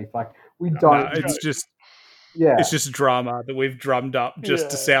proper beef. Like we don't. No, it's just Yeah. It's just drama that we've drummed up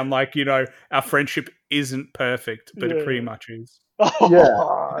just to sound like, our friendship isn't perfect, but it pretty much is.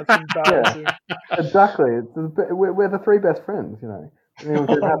 Oh, that's embarrassing. Exactly. We're the three best friends, Anyone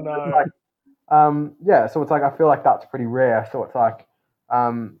can have, no. like, so it's like I feel like that's pretty rare. So it's like,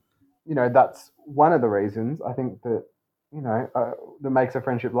 that's one of the reasons I think that that makes a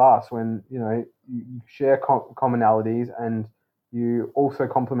friendship last, when you share commonalities and you also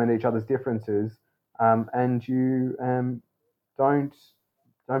complement each other's differences, and you don't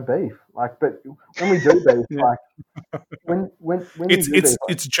don't beef. Like, but when we do beef, Yeah. like when you do beef,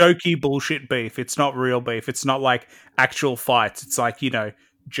 It's jokey bullshit beef. It's not real beef. It's not like actual fights. It's like,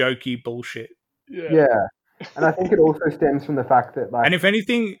 jokey bullshit. Yeah. yeah. And I think it also stems from the fact that, like, And if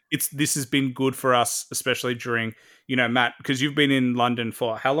anything, this has been good for us, especially during, Matt, because you've been in London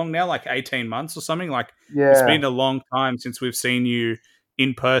for how long now? Like 18 months or something? Like, it's yeah, been a long time since we've seen you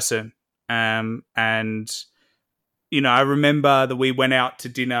in person. And I remember that we went out to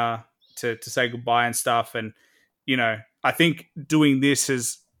dinner to say goodbye and stuff. And, I think doing this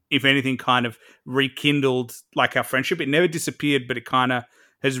has, if anything, kind of rekindled like our friendship. It never disappeared, but it kind of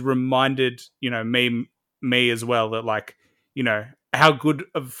has reminded, me as well that, like, how good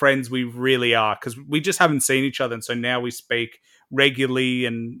of friends we really are, because we just haven't seen each other. And so now we speak regularly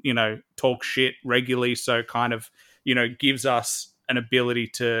and, talk shit regularly. So it kind of, gives us an ability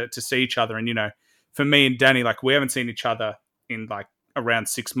to see each other. And, for me and Danny, like, we haven't seen each other in like around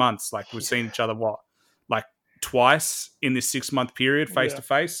 6 months. Like, we've seen each other like twice in this 6 month period face to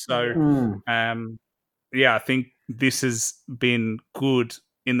face. So I think this has been good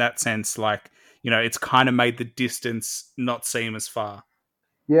in that sense. Like, it's kind of made the distance not seem as far.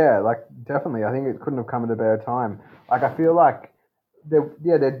 yeah, like definitely. I think it couldn't have come at a better time. Like, I feel like there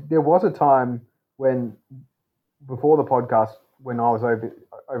was a time when, before the podcast, when I was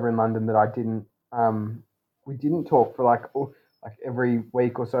over in London, that I didn't we didn't talk for like every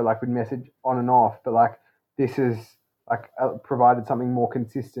week or so. Like, we'd message on and off, but like this is like provided something more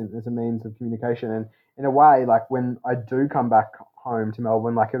consistent as a means of communication. And in a way, like when I do come back home to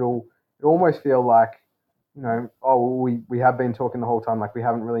Melbourne, like it almost feel like, oh, we have been talking the whole time. Like, we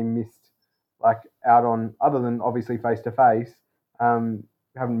haven't really missed like out on, other than obviously face to face.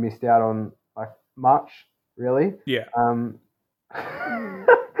 Haven't missed out on like much really. Yeah.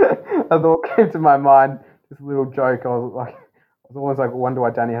 A thought came to my mind. This little joke. I was always like, wonder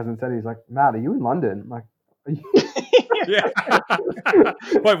why Danny hasn't said it. He's like, Matt, are you in London? I'm like, are you? Yeah.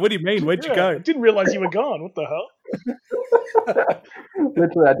 Wait, what do you mean? Where'd you go? I didn't realize you were gone. What the hell?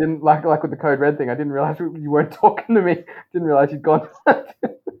 Literally, I didn't like with the code red thing. I didn't realize you weren't talking to me. Didn't realize you'd gone.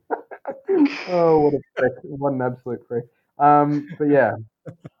 Oh, what a prick! What an absolute prick. But yeah.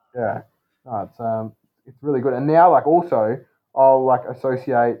 No, it's really good. And now, like, also, I'll like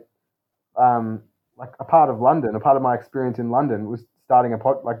associate like a part of London, a part of my experience in London was starting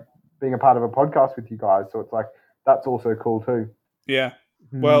being a part of a podcast with you guys. So it's like that's also cool too. Yeah.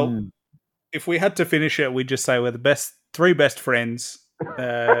 Well, if we had to finish it, we'd just say we're the three best friends.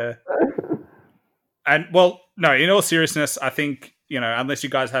 And well, no, in all seriousness, I think, unless you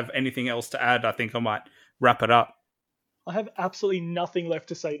guys have anything else to add, I think I might wrap it up. I have absolutely nothing left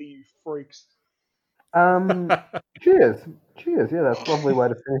to say to you, freaks. Cheers. Yeah, that's a lovely way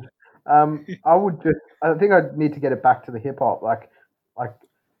to finish. I think I need to get it back to the hip hop. Like I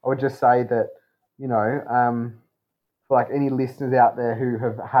would just say that, for like any listeners out there who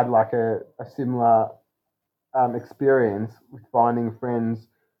have had like a similar experience with finding friends,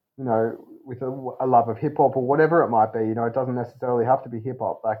 with a love of hip hop or whatever it might be. It doesn't necessarily have to be hip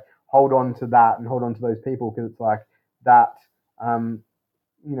hop. Like, hold on to that and hold on to those people, because it's like that,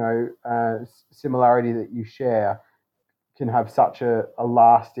 similarity that you share can have such a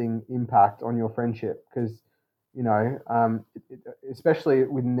lasting impact on your friendship. Because, especially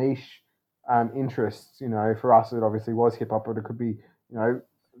with niche interests, for us it obviously was hip hop, but it could be,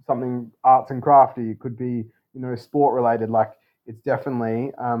 something arts and crafty. It could be, sport related. Like, it's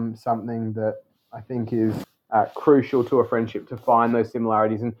definitely something that I think is crucial to a friendship, to find those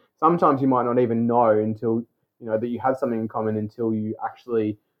similarities. And sometimes you might not even know until, that you have something in common, until you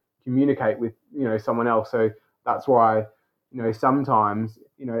actually communicate with, someone else. So that's why, sometimes,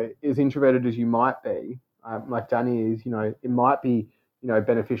 as introverted as you might be, like Danny is, it might be,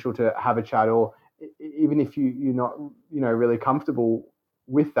 beneficial to have a chat, or even if you're not, really comfortable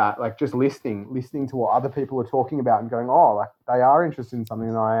with that, like just listening to what other people are talking about and going, oh, like they are interested in something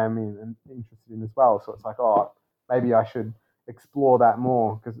that I am and interested in as well. So it's like, oh, maybe I should explore that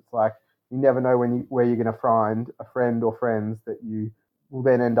more, because it's like you never know where you're going to find a friend or friends that you will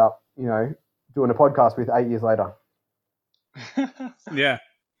then end up, doing a podcast with 8 years later. Yeah.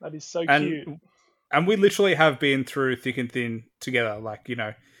 That is so cute. And we literally have been through thick and thin together. Like,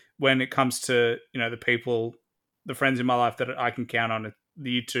 when it comes to, the people, the friends in my life that I can count on,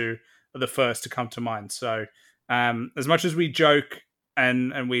 you two are the first to come to mind. So as much as we joke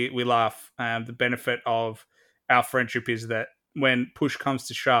and we laugh, the benefit of our friendship is that when push comes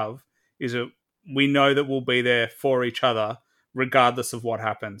to shove, is that we know that we'll be there for each other regardless of what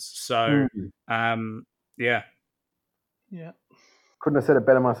happens. So, yeah. Yeah. Couldn't have said it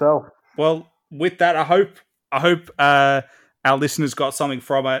better myself. Well, with that, I hope our listeners got something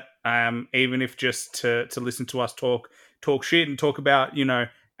from it, even if just to listen to us talk shit and talk about, you know,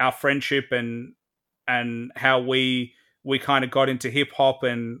 our friendship and how we kind of got into hip hop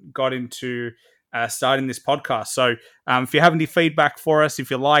and got into starting this podcast. So if you have any feedback for us, if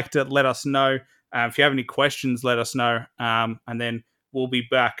you liked it, let us know. If you have any questions, let us know. And then we'll be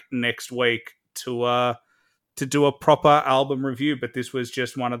back next week to do a proper album review. But this was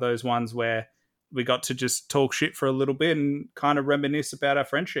just one of those ones where we got to just talk shit for a little bit and kind of reminisce about our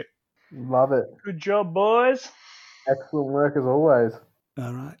friendship. Love it. Good job, boys. Excellent work as always.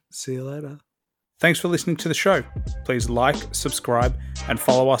 All right. See you later. Thanks for listening to the show. Please like, subscribe, and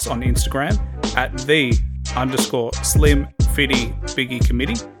follow us on Instagram at @the_Slim Fiddy Biggie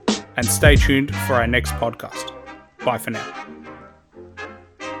Committee. And stay tuned for our next podcast. Bye for now.